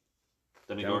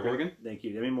 Demi Demogorgon? Gorgon. Thank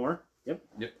you, Demi Moore. Yep.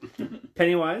 Yep.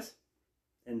 Pennywise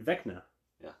and Vecna.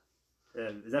 Yeah.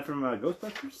 Is that from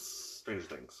Ghostbusters? Stranger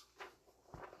Things.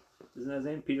 Isn't that his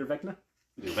name? Peter Vecna?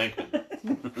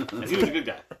 Venkman. And he was a good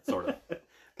guy, sort of.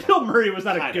 Bill Murray was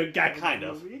not a Kind of, good guy. kind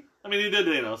of. I mean, he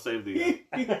did, save the.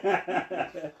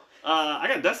 I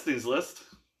got Destiny's List.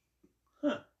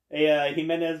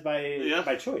 Jimenez by Yeah.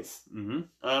 by choice. Mm-hmm.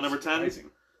 Number 10,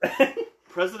 Surprising.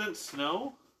 President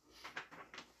Snow.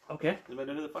 Okay. Anybody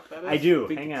know who the fuck that is? I do. I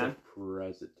think Hang it's on. a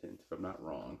president, if I'm not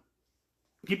wrong.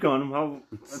 Keep going. Well,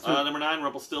 that's what- Number 9,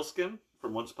 Rumpelstiltskin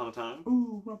from Once Upon a Time.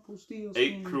 Ooh, Rumpelstiltskin.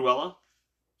 8, Cruella.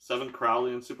 7,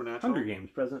 Crowley and Supernatural. Hunger Games.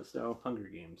 President Snow. Hunger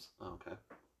Games. Oh, okay.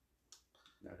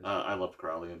 Not his- I loved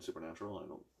Crowley and Supernatural. I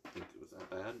don't think it was that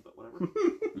bad, but whatever.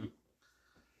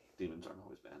 Demons aren't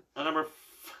always bad. Number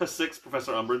 6,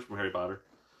 Professor Umbridge from Harry Potter.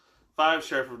 5,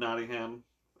 Sheriff of Nottingham,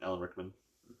 Alan Rickman.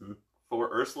 Mhm.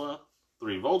 4, Ursula.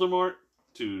 3, Voldemort.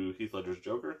 2, Heath Ledger's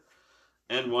Joker.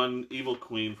 And 1, Evil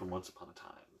Queen from Once Upon a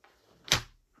Time.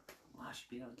 Wow, I should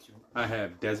be out Joker. I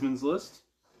have Desmond's list.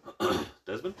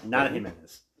 Desmond? Not a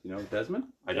Jimenez. You know Desmond?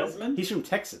 I don't. Desmond? He's from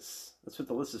Texas. That's what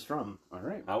the list is from. All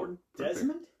right. Howard?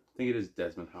 Desmond? I think it is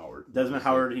Desmond Howard. Desmond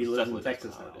Howard. He It's lives in definitely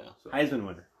Texas Desmond now. Howard, So, Heisman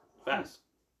winner. Fast.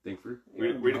 think for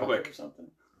Read it quick. Or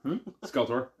something.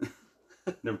 Skeletor.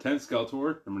 Number 10,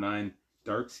 Skeletor. Number 9,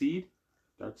 Darkseid.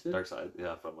 Darkseid. Dark Side.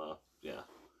 Yeah, from, yeah.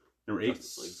 Number 8,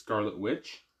 Justice League. Scarlet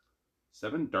Witch.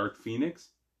 7, Dark Phoenix.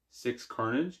 6,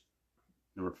 Carnage.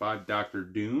 Number 5, Doctor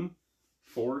Doom.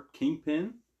 4,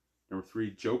 Kingpin. Number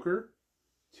 3, Joker.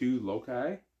 2,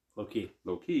 Loki.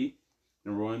 Loki.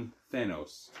 Number 1,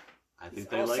 Thanos. I think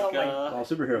They they all like, sound like All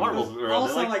superhero. Marvel. movies. Or All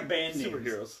they sound like band names.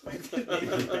 superheroes.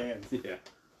 Names of bands. Yeah.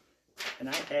 And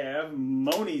I have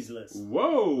Moni's list.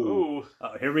 Whoa. Ooh.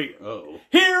 Oh, here we Oh.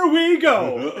 Here we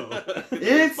go. Uh-oh.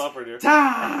 It's buffered here.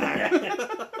 time.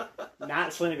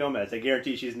 Not Selena Gomez. I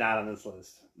guarantee she's not on this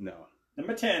list. No.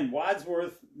 Number 10,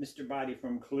 Wadsworth, Mr. Body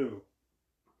from Clue.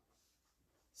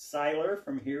 Siler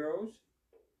from Heroes.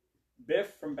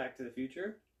 Biff from Back to the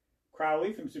Future.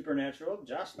 Crowley from Supernatural.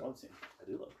 Josh loves him. I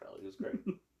do love Crowley. He was great.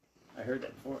 I heard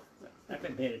that before. I've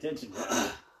been paying attention.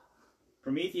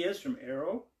 Prometheus from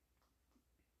Arrow.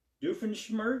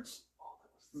 Doofenshmirtz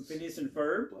from Phineas and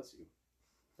Ferb. Bless you.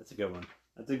 That's a good one.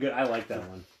 That's a good. I like that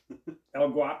one. El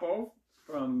Guapo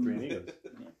from Three Amigos.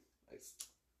 Nice.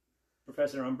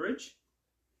 Professor Umbridge.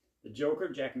 The Joker,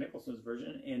 Jack Nicholson's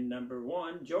version. And number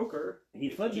 1, Joker,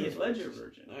 Heath Ledger. Heath Ledger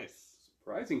version. Nice.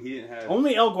 Surprising he didn't have.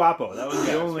 Only El Guapo. That was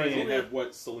the Yeah, surprising he only. didn't have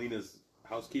what Selena's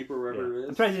housekeeper, whatever Yeah. it I'm is.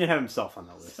 surprised he didn't have himself on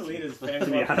that list. Selena's To fan be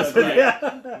club honest with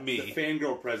president. you. The Me.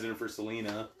 fangirl president for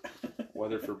Selena,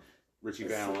 whether for Richie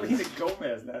Valens. Selena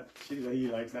Gomez, not she he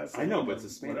likes that. I know, but it's a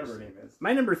Spanish whatever her name. name is.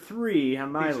 My number 3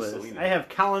 on my It's just list, Selena. I have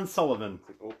Colin Sullivan,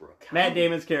 It's like Oprah. Matt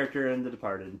Damon's character in The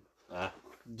Departed. Ah,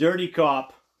 Dirty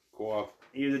cop. Co-op.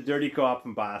 He was a dirty cop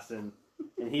from Boston,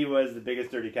 and he was the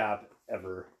biggest dirty cop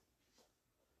ever.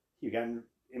 He got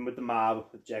in with the mob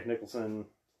with Jack Nicholson,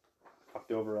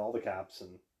 fucked over all the cops,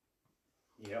 and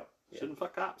Yep. Shouldn't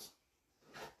fuck cops.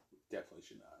 Definitely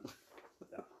should not.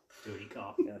 Dirty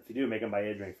cop. if you do, make him buy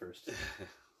you a drink first.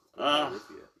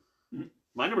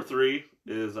 My number 3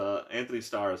 is Anthony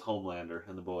Starr as Homelander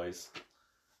in The Boys.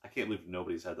 I can't believe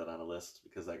nobody's had that on a list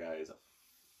because that guy is a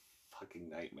fucking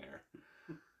nightmare.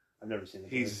 I've never seen it.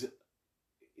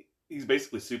 He's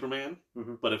basically Superman,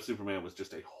 Mhm. but if Superman was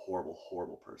just a horrible,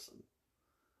 horrible person.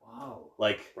 Wow.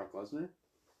 Like, Brock Lesnar?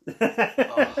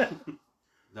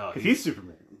 no, Because he's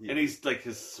Superman. and he's like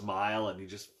his smile, and he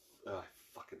just, I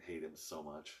fucking hate him so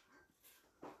much.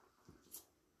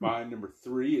 My number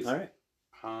 3 is All right.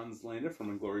 Hans Landa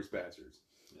from Inglourious Basterds.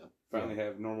 Yeah. Finally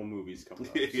have normal movies coming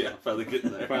up. Yeah, finally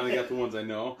getting I there. finally got the ones I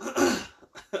know.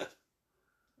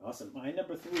 Awesome. My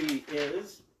number 3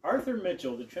 is Arthur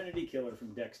Mitchell, the Trinity Killer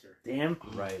from Dexter. Damn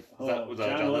right. Was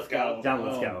that John Lithgow? John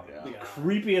Lithgow. Yeah. God.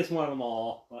 Creepiest one of them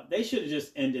all. Well, they should have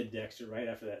just ended Dexter right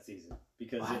after that season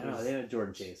because I it know, was. they had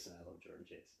Jordan Chase, and I love Jordan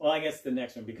Chase. Well, I guess the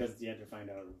next one because you had to find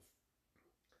out.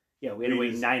 Yeah, we had to wait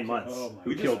Rita's 9 months. Oh my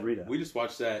We God. killed Rita. We just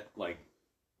watched that like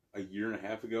a year and a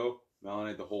half ago. Mel and I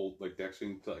had the whole like Dexter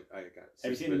thing. Like I got.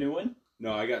 Have you sick seen of the it. new one?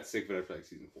 No, I got sick of it after like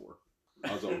season 4.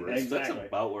 I was over it. Exactly. That's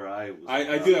about where I was.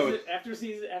 I do that with. After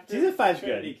season 5's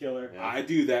Trinity good. Killer. Yeah. I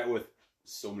do that with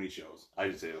so many shows. I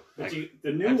do too. But I the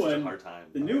I new have such a one, hard time.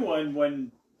 the new one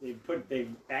when they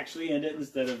actually end it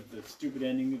instead of the stupid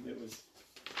ending that was.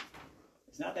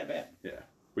 It's not that bad.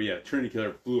 But yeah, Trinity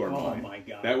Killer blew our Oh mind. my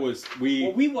god. That was we.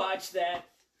 Well, we watched that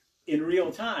in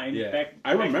real time. Yeah. Back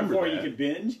I remember before that. you could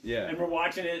binge. Yeah. And we're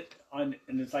watching it and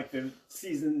it's like the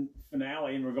season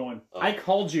finale, and we're going, Oh, I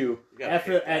called you You gotta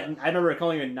after. hate that. I remember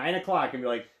calling you at 9 o'clock and be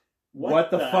like, What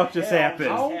the fuck just hell happened?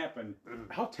 Just happened?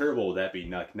 How terrible would that be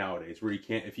like nowadays, where you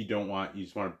can't if you don't want you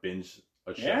just want to binge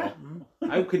a show. Yeah.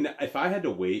 I couldn't if I had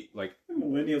to wait like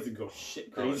Millennials would go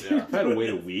shit crazy. Oh, yeah. if I had to wait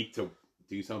a week to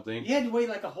do something. You had to wait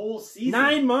like a whole season.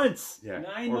 9 months. Yeah. 9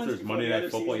 Or if months there's before Monday the Night other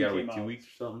Football, you gotta season wait came 2 out. weeks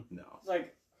or something. No. It's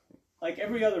like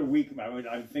every other week, I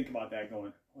would think about that,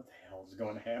 going, "What the hell is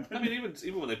going to happen?" I mean,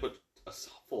 even when they put a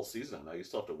full season on now, you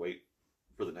still have to wait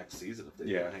for the next season if they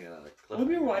Yeah. hang it on a cliff. Well,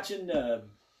 we were watching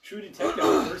True Detective,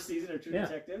 the first season of True Yeah.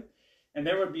 Detective, and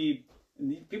there would be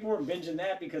people were binging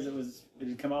that because it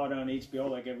had come out on HBO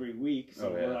like every week. So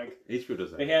Oh, yeah. we're like, HBO does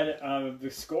that. they had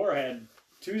the Score had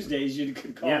Tuesdays you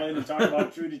could call Yeah. in and talk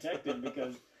about True Detective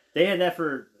because They had that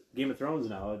for Game of Thrones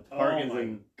now. Parkins oh my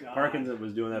and God. Parkinson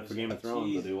was doing that for Game of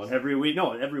Thrones. The new one. Every week,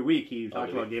 no, every week he talked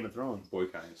did he? about Game of Thrones.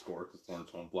 boycotting Score because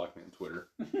Lawrence won't block me on Twitter.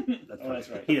 That's, Oh, that's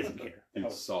right. He doesn't care. Dude's Oh,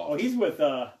 soft. he's with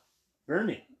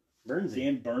Bernstein.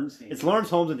 Dan Bernstein. It's Lawrence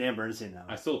Holmes and Dan Bernstein now.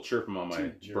 I still chirp him on my Two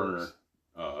jerks. burner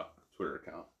Twitter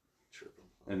account, Sure.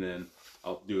 and then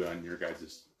I'll do it on your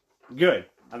guys' Good.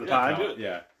 On the Yeah, pod. do it.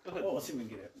 Yeah, Go ahead. Oh, let's see if we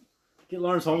can get it. Get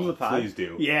Lawrence Holmes on the pod. please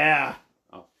do. Yeah.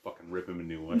 I'll fucking rip him a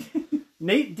new one.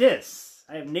 Nate Diss.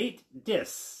 I have Nate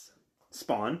Diss.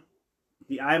 Spawn.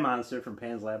 The eye monster from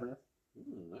Pan's Labyrinth.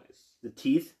 Nice. The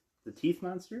teeth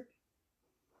monster?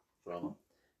 From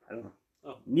I don't know.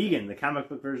 Oh. Negan, the comic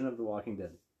book version of The Walking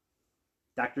Dead.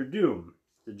 Doctor Doom.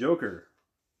 The Joker.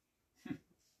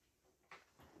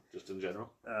 just in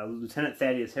general. Lieutenant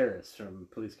Thaddeus Harris from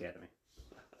Police Academy.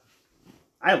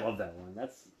 I love that one.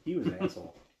 He was an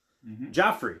asshole. Mhm.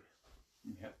 Joffrey.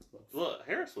 Yep. Well,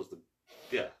 Harris was the.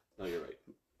 Yeah. No, you're right.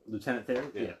 Lieutenant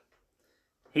Thaddeus? Yeah.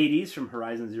 Hades from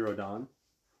Horizon Zero Dawn.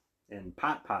 And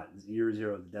Pot Pot, Year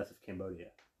Zero, The Death of Cambodia.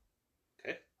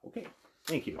 Okay. Okay.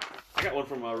 Thank you. I got one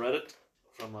from Reddit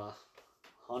from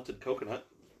Haunted Coconut.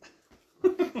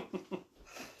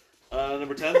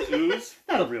 Number 10, The Ooze.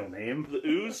 Not a real name. The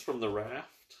Ooze from The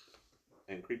Raft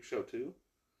and Creepshow 2.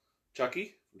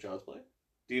 Chucky from Child's Play.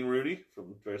 Dean Rooney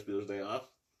from Ferris Bueller's Day Off.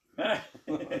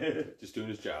 Just doing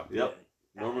his job. Yep.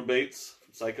 Norman Bates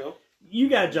from Psycho. You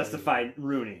gotta justify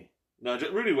Rooney. No,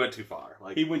 Rooney went too far.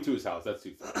 Like, He went to his house. That's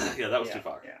too far. yeah, that was Yeah, too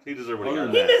far. yeah. He deserved what he Other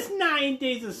got. than He that- missed 9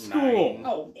 days of school. 9.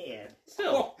 Oh, Ed.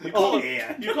 Still,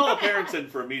 yeah. you call a parents in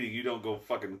for a meeting. You don't go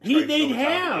fucking. They'd traipsing over town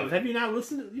have. with Have you not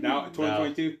listened? To, Now,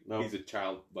 2022, No. he's a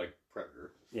child like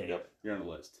predator. Yeah. Yep. You're on the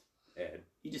list, Ed.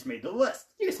 You just made the list.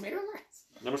 You just made a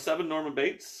list. Number 7, Norman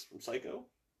Bates from Psycho.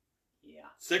 Yeah.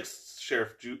 6,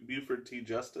 Sheriff Buford T.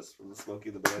 Justice from The Smokey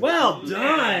and the Bandit. Well done.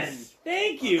 Nice.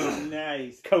 Thank you.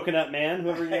 Nice. Coconut Man,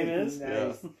 whoever your name is.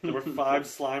 Nice. Yeah. Number 5,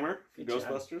 Slimer from Good job.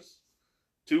 Ghostbusters.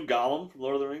 2, Gollum from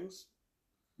Lord of the Rings.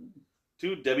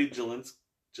 2, Debbie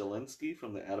Jelinski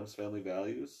from The Addams Family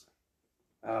Values.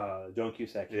 Joan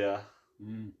Cusack. Yeah.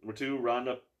 Mm. Number 2,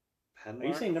 Rhonda Penmark. Are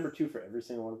you saying number 2 for every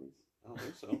single one of these? I don't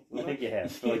think so. I think you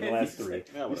have for like the last three.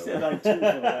 Yeah, You said whatever. like 2 for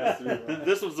the last 3.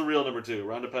 This was the real number 2.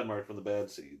 Rhonda Penmark from The Bad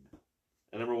Seed.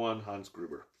 And number 1, Hans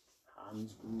Gruber.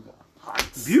 Hans Gruber.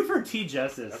 Buford T.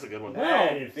 Justice. That's a good one. Well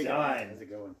I didn't think of that. done. That's a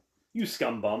good one. You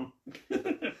scumbum.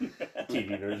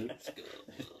 TV version.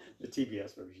 The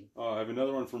TBS version. I have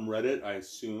another one from Reddit. I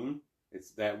assume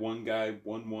it's that one guy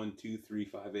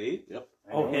 112358. Yep.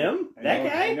 I Oh, know him? I That know-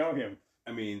 guy? I know him.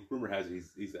 I mean, rumor has it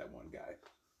he's that one guy.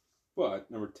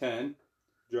 But number 10,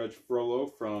 Judge Frollo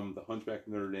from The Hunchback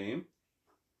of Notre Dame.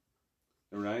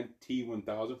 Number 9,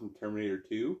 T-1000 from Terminator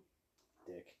 2.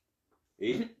 Dick.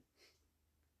 8,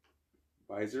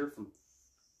 Visor from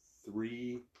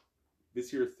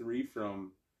Vizier 3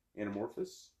 from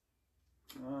Anamorphous.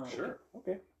 Oh, Sure.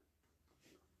 Okay.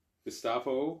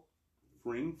 Gustavo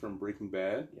Fring from Breaking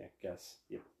Bad. Yeah, guess.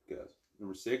 Yep. Guess.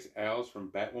 Number 6, Alice from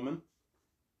Batwoman.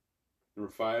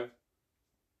 Number 5,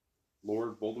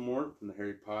 Lord Voldemort from the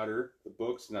Harry Potter, the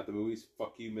books, not the movies.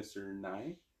 Fuck you, Mr.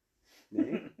 Nye.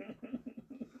 Nay.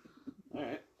 All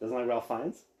right. Doesn't like Ralph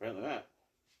Fiennes? Apparently not.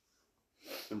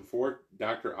 Number 4,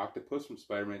 Dr. Octopus from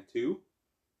Spider-Man 2.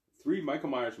 3, Michael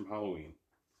Myers from Halloween.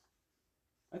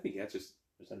 I think that's just,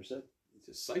 Misunderstood? he's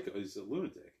a psycho, he's a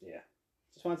lunatic. Yeah.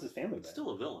 Just wants his family back. Still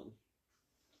a villain.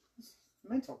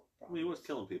 Mental I mean, he was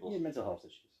killing He people. had mental health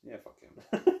issues. Yeah, fuck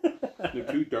him.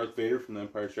 Number 2, Darth Vader from The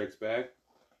Empire Strikes Back.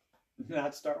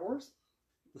 Not Star Wars?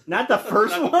 Not the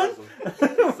first Not the one? first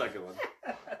one. The second one.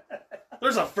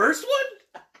 There's a first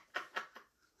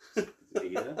one?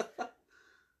 Ada.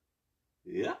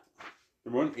 Yeah.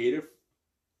 Number 1,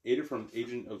 Ada from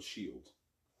Agent of S.H.I.E.L.D.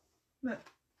 Nah.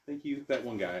 Thank you, that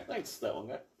one guy. Thanks, that one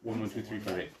guy.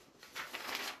 112358.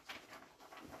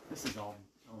 This is all.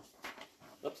 Oh.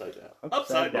 Upside down.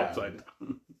 Upside down. Upside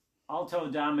down. Alto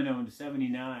Domino in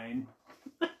 79.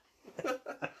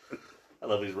 I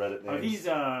love these Reddit Are names. these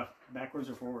backwards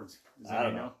or forwards? Does I don't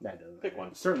anybody know. That doesn't Pick matter.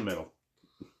 one. Certain middle.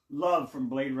 Love from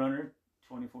Blade Runner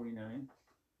 2049.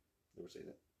 Never seen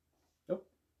it.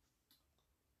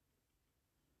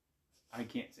 I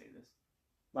can't say this.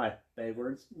 Why? Bad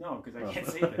words? No, because I Oh. can't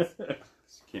say this.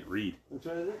 Can't read. Which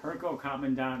one is it? Herco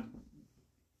Commandant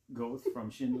Goth from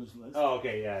Schindler's List. Oh,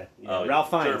 okay, yeah. Oh, Ralph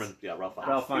Fiennes. German. Yeah, Ralph Fiennes.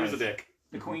 Ralph He was a Fiennes. dick.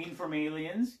 The Queen from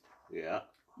Aliens. Yeah.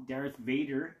 Darth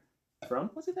Vader. From?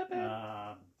 Was he that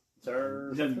bad?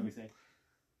 Sir. It doesn't really say.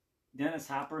 Dennis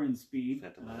Hopper in Speed.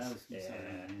 Phantom That Menace. was from Yeah.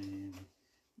 79.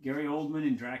 Gary Oldman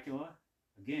in Dracula.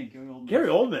 Again, Gary Oldman. Gary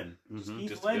Oldman. Heath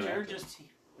Just a good Ledger. actor. Just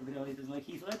everybody doesn't like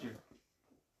Heath Ledger.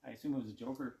 I assume it was a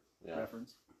Joker Yeah.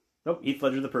 reference. Nope, Heath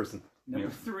Ledger the person. Number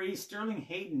Yeah. 3, Sterling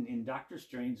Hayden in Doctor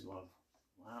Strangelove.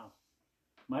 Wow.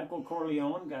 Michael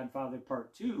Corleone, Godfather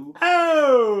Part 2.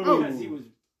 Oh! Because he was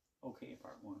okay at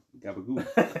Part 1.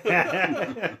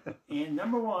 Gabagoo. And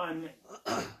number 1,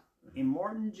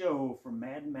 Immortan Joe from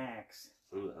Mad Max.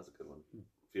 Ooh, that was a good one.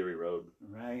 Fury Road.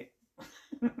 Right?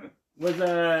 Was,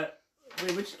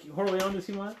 wait, which Corleone does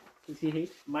he want? Does he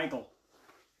hate? Michael.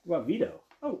 What, Vito?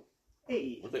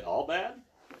 Hey. Were they all bad?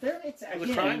 It's It was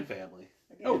a crime family.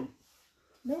 Again,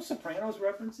 no Sopranos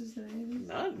references to any of these?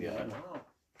 None yet. Wow.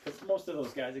 Because most of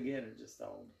those guys, again, are just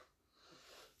all...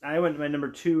 I went my number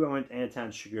 2. I went Anton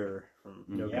Chigurh from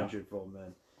No Yeah. Country for Old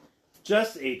Men.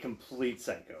 Just a complete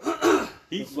psycho.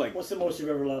 He's like, What's the most you've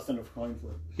ever lost on a coin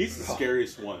flip? he's the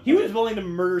scariest one. He was willing to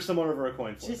murder someone over a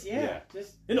coin flip. Just, Yeah.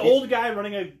 just... An old guy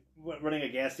running a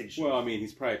gas station. Well, I mean,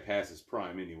 he's probably past his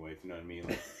prime anyway, if you know what I mean.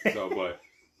 Like, so, but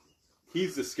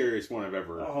he's the scariest one I've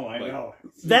ever. Oh, I like, know.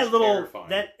 that he's little terrifying.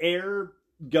 that air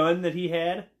gun that he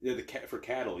had. Yeah, the cat for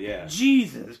cattle. Yeah,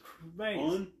 Jesus Christ!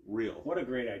 unreal. What a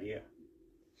great idea.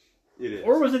 It is.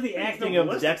 Or was it the acting of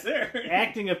ballistics there.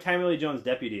 acting of Tommy Lee Jones'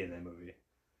 deputy in that movie?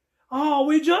 Oh,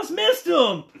 we just missed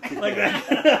him like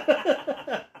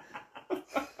that.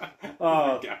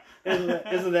 Oh, God.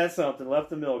 isn't that something? Left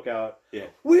the milk out. Yeah.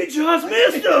 We just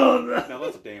missed him. Now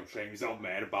that's a damn shame. He's all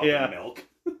mad about Yeah. the milk.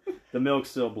 The milk's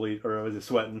still bleed, or was it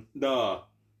sweating?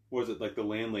 Was it like the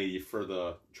landlady for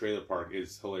the trailer park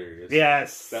is hilarious.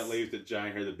 Yes. That lady with the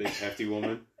giant hair, the big hefty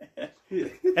woman.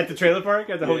 At the trailer park,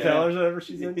 at the Yeah. hotel or whatever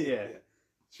she's in. Yeah.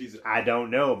 She's. I don't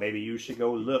know. Maybe you should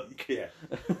go look. Yeah.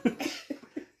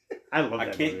 I love that I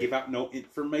can't movie. give out no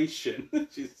information.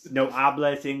 She's. No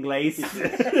hablas inglés.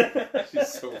 She's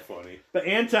so funny. But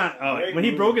Anton, Great when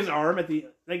he movie. broke his arm at the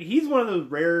he's one of those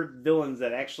rare villains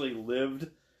that actually lived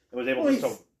and was able Well, to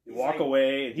he's walk like-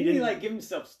 away. And he Didn't he, didn't like, give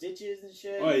himself stitches and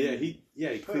shit? Oh yeah, he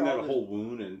Put cleaned out all a the- whole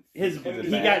wound and he in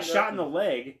the back. got shot in the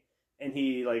leg and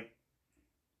he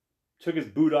took his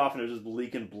boot off and it was just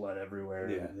leaking blood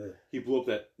everywhere. Yeah. He blew up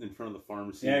that in front of the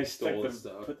pharmacy. Yeah, he and stole stuck his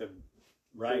stuff. put the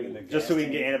rag in the Just so gas he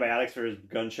can get tank. antibiotics for his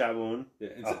gunshot wound. Yeah,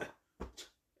 and, Oh.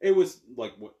 It was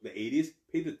like what the 80s.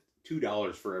 Paid the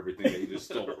 $2 for everything that you just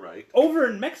stole. Right. Over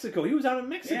in Mexico. He was out in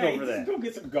Mexico Yeah, for that. go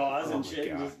get some gauze Oh and my shit.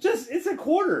 And God. It's a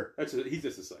quarter. He's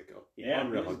just a psycho. Yeah,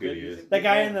 Unreal he's how good. good he He's is. a- That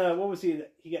guy in the, what was he?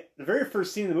 He got the very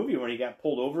first scene in the movie when he got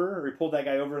pulled over, or he pulled that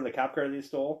guy over in the cop car that he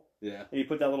stole, Yeah. and he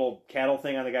put that little cattle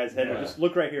thing on the guy's head, and Yeah. just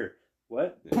look right here.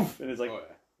 What? Yeah. Poof, and it's like, Oh,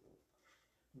 yeah.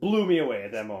 blew me away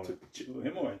at that moment. Took Blew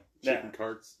him away. chicken Yeah.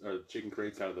 carts or chicken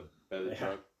crates out of the bed of the Yeah.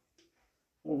 truck.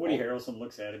 Well, Woody Harrelson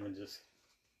looks at him and just,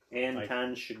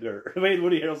 Anton Chigurh. Wait,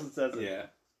 Woody Harrelson says it. Yeah.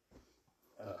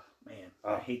 man,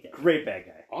 Oh, I hate that. Great bad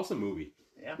guy. Awesome movie.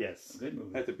 Yeah, Yes. a good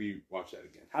movie. Have to watch that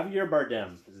again. Javier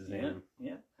Bardem is his Yeah, name.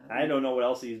 yeah. I don't know what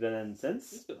else he's been in He's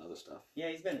since. been other stuff. Yeah,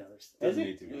 he's been in other stuff. Is Doesn't he?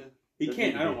 need to be. Yeah. He Doesn't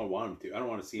can't. need I to don't want him to. I don't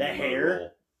want to see That him in a hair?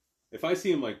 role. If I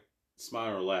see him like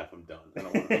smile or laugh, I'm done. I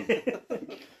don't want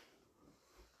him.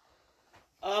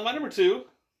 My number 2,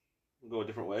 we'll go a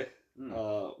different way.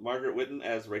 Mm. Margaret Whitten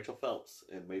as Rachel Phelps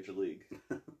in Major League.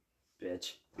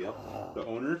 Bitch. Yep. The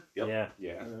owner. Yep. Yeah.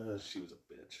 Yeah. She was a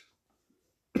bitch.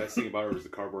 Best thing about her was the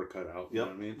cardboard cutout. You know Yep.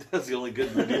 what I mean? That's the only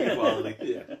good redeeming quality.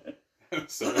 Yeah.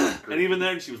 So And even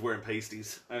then, she was wearing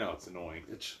pasties. I know it's annoying.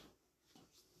 Bitch.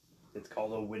 It's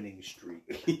called a winning streak.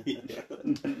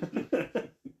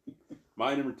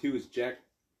 My number 2 is Jack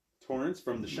Torrance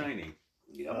from The Shining.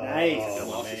 Yep. Nice. I Oh,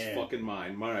 lost his man. fucking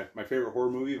mind. My favorite horror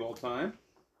movie of all time.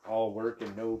 All work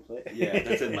and no play. Yeah,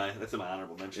 That's in my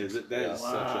honorable mention. Is it? That is such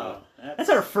a. Wow. That's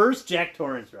our first Jack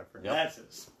Torrance reference. Yep. That's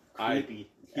just creepy.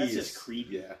 That's just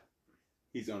creepy. Yeah,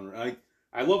 he's unreal.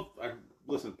 I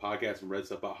listen to podcasts and read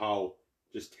stuff about how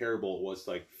just terrible it was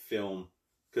to like film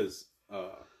because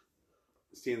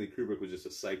Stanley Kubrick was just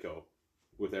a psycho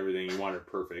with everything. He wanted it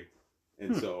perfect,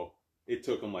 and so it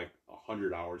took him like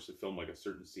 100 hours to film like a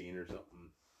certain scene or something.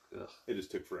 Ugh. It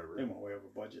just took forever. They went way over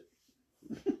budget.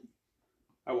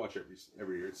 I watch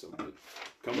every year. It's so good.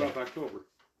 Coming up October.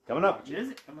 Coming up. Is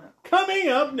it coming up? Coming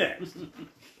up next.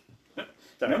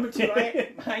 Sorry. Number 2,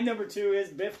 my number 2 is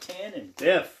Biff Tannen.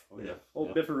 Biff. Oh, yeah.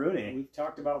 Old Yep. Biffaroony. We've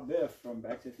talked about Biff from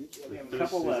Back to the Future. We have a Finish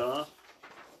couple these left. off.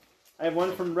 I have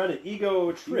one from Reddit.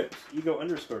 Ego tripped.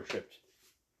 Ego_tripped.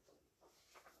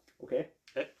 Okay.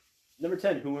 Okay. Number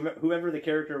 10. Whoever the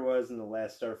character was in The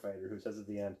Last Starfighter who says at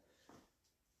the end,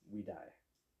 "We die."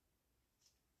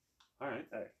 All right.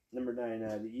 All right. Number 9.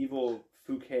 The evil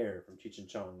Fukair from Cheech and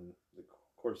Chong, the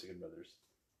Corsican brothers.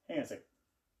 Hang on a second.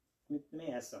 Let me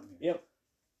ask something here. Yep.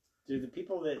 Do the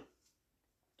people that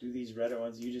do these Reddit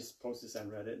ones, you just post this on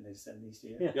Reddit and they send these to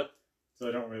you? Yeah. Yep. So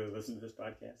they don't really listen to this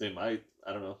podcast? They might.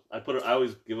 I don't know. I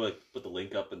always put the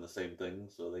link up in the same thing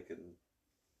so they can.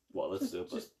 Well, let's just, do it.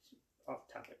 But just off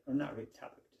topic. Or not really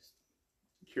topic.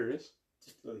 Curious.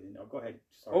 Just really to know. Go ahead.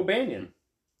 Sorry. O'Banion.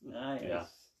 Ah, yes.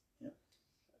 Yeah. Yep.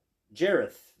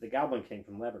 Jareth, the Goblin King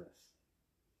from Labyrinth.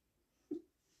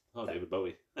 oh, David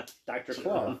Bowie, Dr.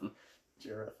 Claw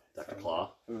Jareth. Dr.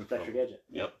 Claw. from Inspector Gadget.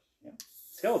 Yep.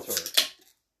 Skeletor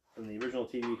from the original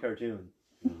TV cartoon.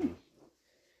 Mhm.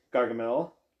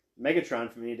 Gargamel.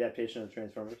 Megatron from the adaptation of the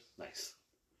Transformers. Nice.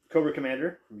 Cobra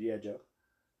Commander from G.I. Joe.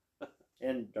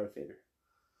 And Darth Vader.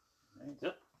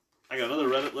 Nice. I got another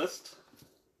Reddit list.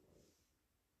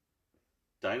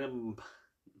 Tom.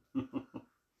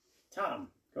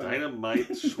 Go ahead. Dynamite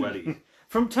Schweddy.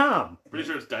 From Tom. Pretty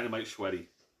sure it's Dynamite Schweddy.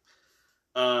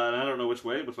 And I don't know which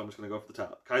way, but I'm just going to go for the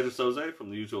top. Kaiser Soze from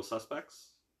The Usual Suspects.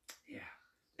 Yeah.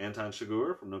 Anton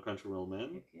Chigurh from No Country for Old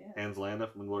Men. Yeah. Hans Landa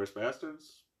from Inglourious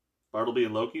Bastards. Bartleby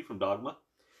and Loki from Dogma.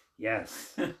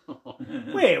 Yes.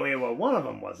 Wait, well, one of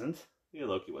them wasn't. Yeah,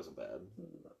 Loki wasn't bad.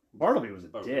 Bartleby was a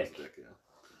Bartleby dick. was a dick, yeah.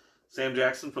 Sam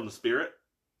Jackson from The Spirit.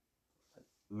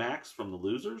 Max from The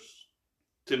Losers.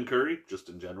 Tim Curry, just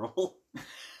in general.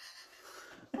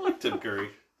 I like Tim Curry.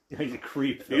 He's a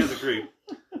creep. He is a creep.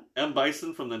 M.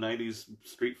 Bison from the 90s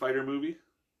Street Fighter movie.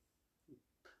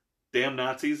 Damn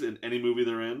Nazis in any movie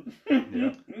they're in.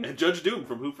 Yeah. And Judge Doom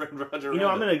from Who Framed Roger You know,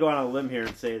 I'm Rabbit. going to go on a limb here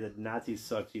and say that Nazis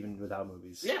sucked even without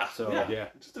movies. Yeah. So, yeah. Yeah.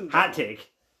 Just in hot general.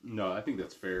 take. No, I think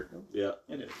that's fair. Yeah.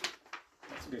 It is.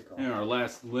 That's a good call. And our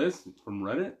last list from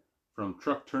Reddit from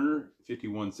Truck Turner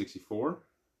 5164.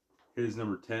 Here's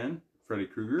number 10, Freddy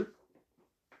Krueger.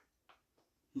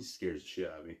 He scares the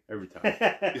shit out of me every time.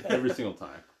 Every single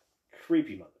time.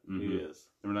 Creepy mother. Mhm. He is.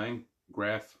 Number 9,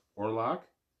 Graf Orlok.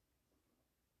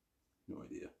 No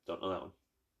idea. Don't know that one.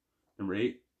 Number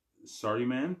 8,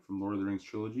 Saruman from Lord of the Rings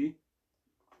trilogy.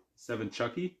 7,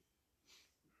 Chucky.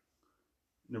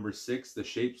 Number 6, The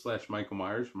Shape / Michael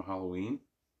Myers from Halloween.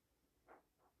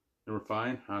 Number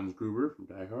 5, Hans Gruber from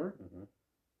Die Hard. Mhm.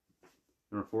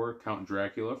 Number 4, Count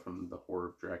Dracula from The Horror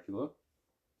of Dracula.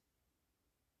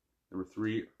 Number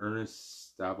 3,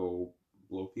 Ernest Stavro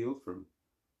Blofield from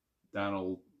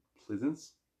Donald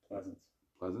Pleasance.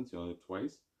 Pleasance, you only look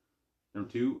twice. Number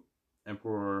 2,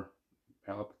 Emperor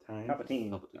Palpatine.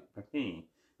 Palpatine.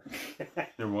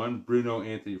 Number 1, Bruno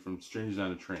Anthony from Strangers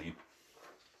on a Train.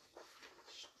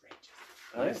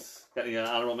 Nice. Got any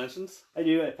honorable mentions? I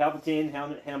do. Palpatine,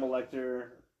 Hannibal Lecter,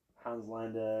 Hans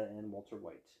Landa, and Walter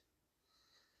White.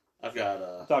 I've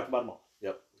got Talked about them all.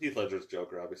 Yep, Heath Ledger's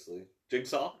Joker, obviously.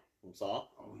 Jigsaw from Saw.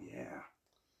 Oh, yeah.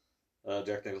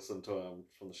 Jack Nicholson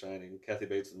from The Shining. Kathy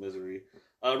Bates in Misery.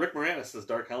 Rick Moranis as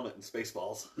Dark Helmet in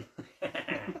Spaceballs.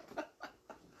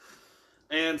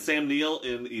 And Sam Neill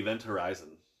in Event Horizon.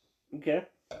 Okay.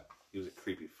 He was a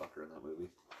creepy fucker in that movie.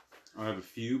 I have a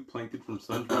few. Plankton from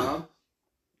SpongeBob.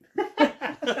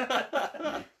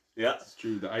 Yeah. It's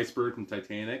true. The iceberg from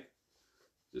Titanic.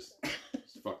 Just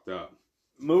fucked up.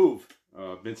 Move.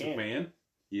 Vince Can't. McMahon.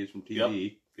 He is from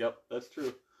TV. Yep, that's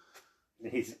true.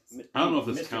 He's I don't know if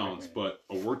this Mr. counts, McMahon. but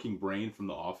a working brain from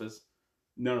The Office.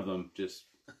 None of them just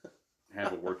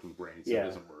have a working brain, so Yeah. it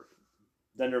doesn't work.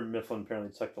 Dunder Mifflin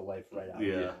apparently sucked the life right out.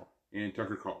 Yeah. And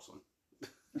Tucker Carlson.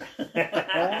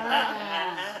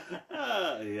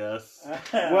 Yes.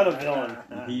 What a villain.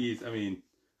 He's, I mean,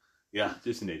 Yeah.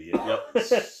 just an idiot. Yep.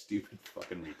 Stupid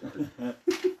fucking retard.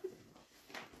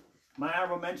 My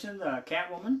honorable mention,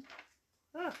 Catwoman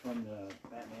from the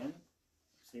Batman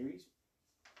series.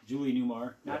 Julie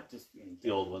Newmar, not just any The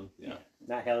old one. Yeah.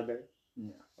 Not Halle Berry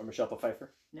No, or Michelle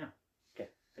Pfeiffer.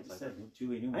 I just said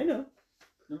Julie Newmar. I know.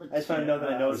 Number I just want to know that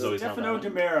I know There's always Stefano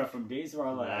something. Demera from Days of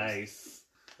Our Lives. Nice.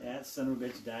 That son of a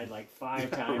bitch died like 5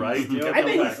 times. Right. Still I come think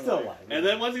he's back still alive. alive. And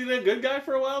then was he the good guy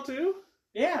for a while too?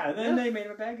 Yeah, and then Yeah. they made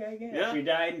him a bad guy again. Yeah. After he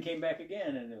died and came back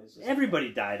again, and it was just...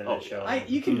 Everybody died on Oh, that show.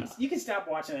 You can Yeah. you can stop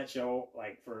watching that show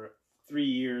like for 3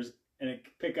 years and it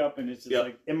pick up and it's just Yep.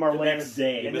 like and the Marlene next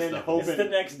day. and You then missed Hope It's the and,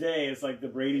 next day. It's like the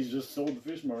Brady's just sold the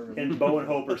fish market. and Bo and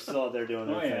Hope are still out there doing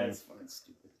Oh their yeah, thing. it's fucking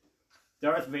stupid.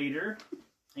 Darth Vader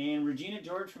and Regina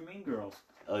George from Mean Girls.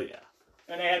 Oh yeah.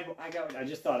 And I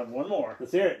just thought of one more.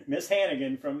 Let's hear it. Miss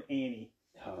Hannigan from Annie.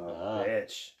 Oh,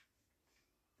 bitch.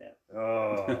 Yeah.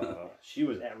 Oh, She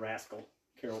was that rascal,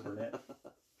 Carol Burnett.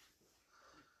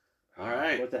 All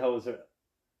right. What the hell was her?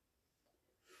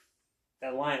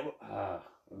 That line. I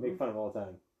make fun of all the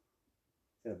time.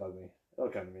 It's gonna bug me. It'll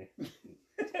come to me.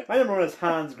 My number 1 is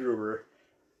Hans Gruber.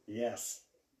 Yes.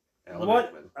 Alan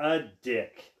What Rickman. a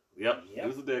dick. Yep. Yep. He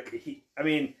was a dick. I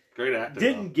mean, Great actor.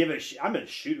 didn't give a shit. I'm gonna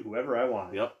shoot whoever I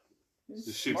want. though. Yep.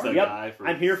 Just shoots Smart. that Yep. guy for.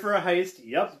 I'm here for a heist.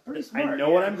 Yep. Pretty I smart. know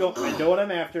what I'm going. I know what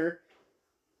I'm after.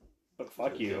 But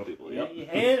fuck to kill you. people. Yeah, Yep. you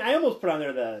had- And I almost put on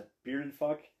there the bearded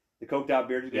fuck, the coked out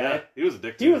bearded Yeah. guy. He was a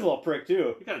dick. He too. was a little prick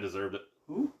too. He kind of deserved it.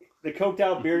 Who? The coked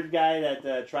out bearded guy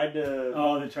that tried to.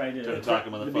 Oh, they tried to Tried to talk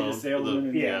him on the be phone. the salesman.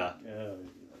 and- Yeah. Oh,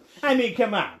 I mean,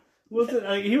 come on. Wasn't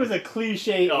like, he was a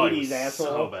cliche Oh, he 80s was asshole.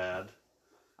 so bad.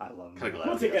 I love Kind him. of glad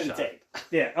What's he it got gonna shot. take?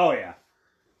 Yeah. Oh yeah.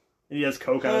 And he has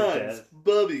coke on his Hans, chest.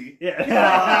 Bubby. Yeah.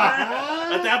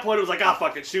 At that point, it was like, ah,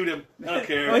 fuck it, shoot him. I don't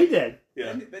care. Oh, he did.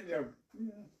 Yeah.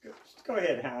 Go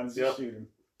ahead, Hans. Yep. Just shoot him.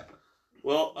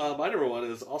 Well, my number 1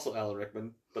 is also Alan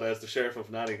Rickman, but as the Sheriff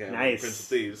of Nottingham in Nice. Prince of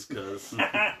Thieves, because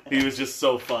he was just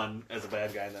so fun as a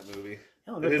bad guy in that movie.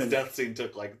 Alan And his Rickman- death scene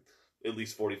took like at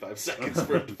least 45 seconds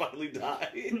for him to finally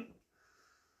die.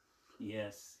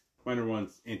 Yes. My number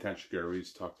 1's Anton Chigurh. We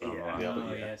just talked about him a lot. Yeah. Oh,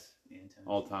 but yes. Anton.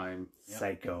 All time Yep.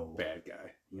 Psycho. bad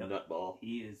guy. Yep. Nutball.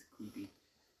 He is creepy.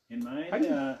 And mine, How do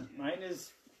you- mine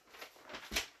is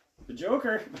the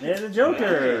Joker. And the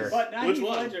Joker. Nice. But not Which Heath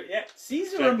one? Ledger. Yeah,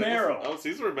 Caesar Jack Romero Nicholson. Oh,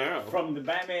 Caesar Romero. from the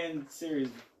Batman series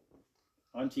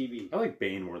on TV. I like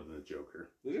Bane more than the Joker.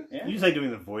 Did you? Yeah. You just like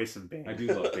doing the voice of Bane. I do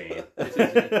love Bane.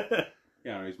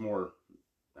 Yeah, he's more.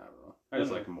 I don't know. I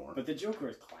just like him more. But the Joker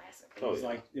is classic. It Oh, was yeah.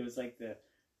 like the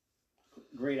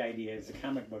great idea. It's a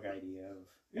comic book idea of.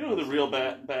 You know who the real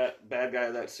bad guy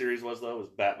of that series was, though? Was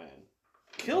Batman.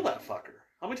 Kill that fucker.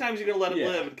 How many times are you going to let him Yeah.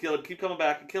 live and keep coming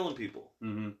back and killing people?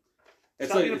 Mm-hmm. It's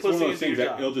Stop like being a it's one of pussy those and do things your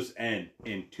that job. it'll just end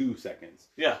in 2 seconds.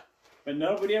 Yeah. But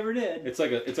nobody ever did. It's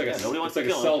like a Yeah, nobody wants it's like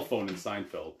to a kill cell him. phone in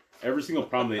Seinfeld. Every single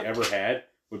problem they ever had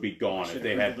would be gone if Should've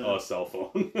they had printed it. a cell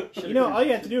phone. You know, all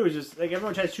you have to do is just like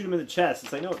everyone tries to shoot him in the chest.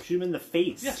 It's like no, shoot him in the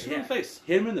face. Yeah, shoot him in the face.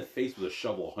 Hit him in the face with a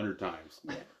shovel 100 times.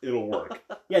 It'll work.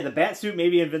 Yeah, the bat suit may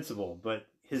be invincible, but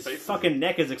his Face is- fucking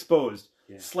neck is exposed.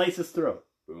 Yeah. Slice his throat.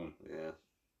 Boom. Yeah.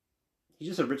 He's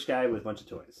just a rich guy with a bunch of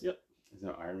toys. Yep. Is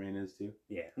that how Iron Man is too?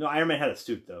 Yeah. No, Iron Man had a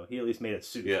suit though. He at least made a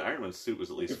suit. Yeah, Iron Man's suit was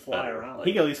at least could fly better. around. Like,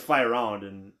 He could at least fly around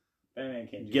and Batman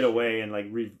can't do get shit. away and like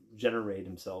regenerate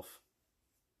himself.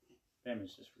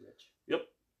 Batman's just rich.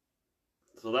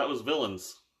 so that was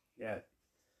villains. Yeah.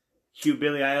 Cue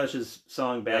Billie Eilish's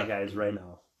song "Bad Yeah. Guys" right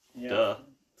now. Yeah. Duh.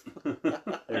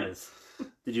 There it is.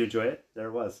 Did you enjoy it? There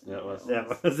it was. Yeah, it was. That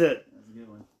was it. That's a good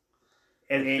one.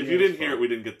 And If you didn't hear it, we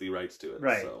didn't get the rights to it.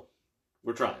 Right. So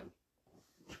we're trying.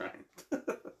 Trying.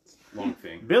 Long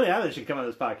thing. Billie Eilish should come on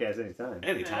this podcast anytime.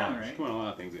 Anytime. All right. Come on, a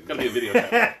lot of things. In Gotta be a video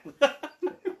camera.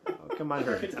 Oh, come on,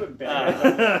 her. Could you put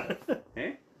Billie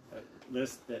Hey?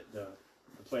 list that the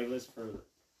playlist for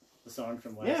the song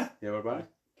from last? Yeah. Yeah, what about it?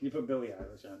 Can you put Billie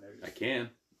Eilish on there? I can.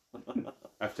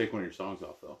 I have to take one of your songs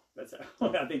off, though. That's.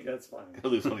 I think that's fine. Gotta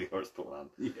lose one of yours pulling on.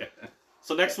 Yeah.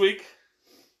 So next week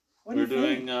What do we're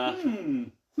you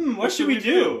think? doing. What should we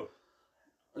do?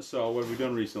 So, what have we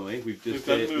done recently? We've We've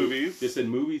done movies. Just did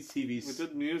movies, TVs. We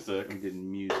did music. We did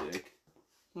music.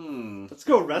 Let's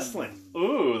go wrestling.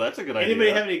 Ooh, that's a good idea. Anybody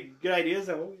have any good ideas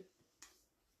on what we...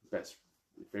 Best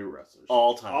favorite wrestlers.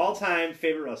 all time? all-time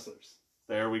favorite wrestlers?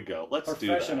 There we go. Let's do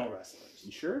Professional that. wrestlers.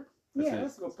 You sure? Yeah, it.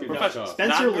 let's go Good professional. stuff.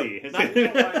 Spencer Not- Lee. not- We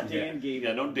don't want Dan Gable.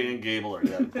 Yeah, no Dan Gable or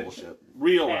that bullshit.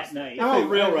 Real Pat wrestling. Knight. Oh,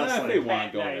 real If wrestling. they want,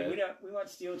 Pat go Knight. ahead. We want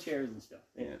steel chairs and stuff.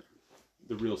 Yeah.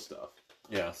 The real stuff.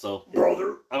 Yeah. So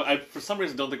Brother. I for some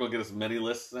reason don't think we'll get as many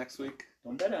lists next week.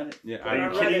 Don't bet on it. Yeah, Put it Are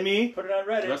on you Reddit. kidding me? Put it on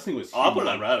Reddit. Wrestling was. Oh, I'll put it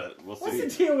huge. on Reddit. We'll What's see. the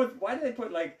deal with why do they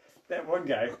put like that one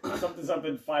guy something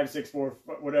 564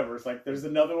 whatever? It's like there's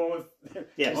another one with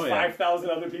Yeah. there's Oh, yeah. 5,000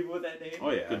 other people with that name. Oh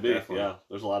yeah, Could be. definitely. Yeah.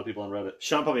 There's a lot of people on Reddit.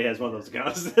 Sean probably has one of those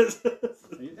accounts.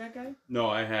 Are you that guy? No,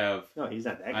 I have. No, he's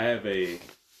not that I guy. have a.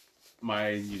 My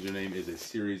username is a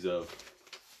series of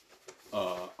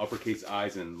uppercase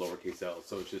I's and lowercase L's,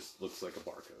 so it just looks like a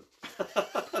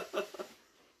barcode.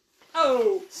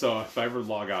 Oh, So if I ever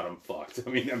log out, I'm fucked. I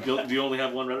mean, I'm Do you only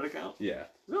have one Reddit account? yeah,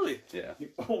 Really? yeah. you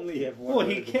only have one. Well,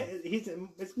 he can't.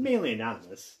 It's mainly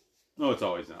anonymous. No, it's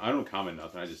always not. I don't comment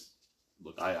nothing. I just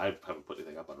look. I haven't put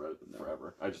anything up on Reddit in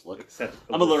forever. I just look. Except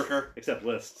I'm a lurker. Except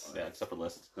lists. Yeah, except for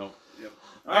lists. No. Yep.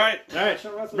 All right. All right,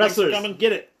 Professional wrestling. wrestlers, coming.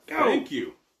 get it. Thank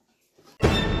you.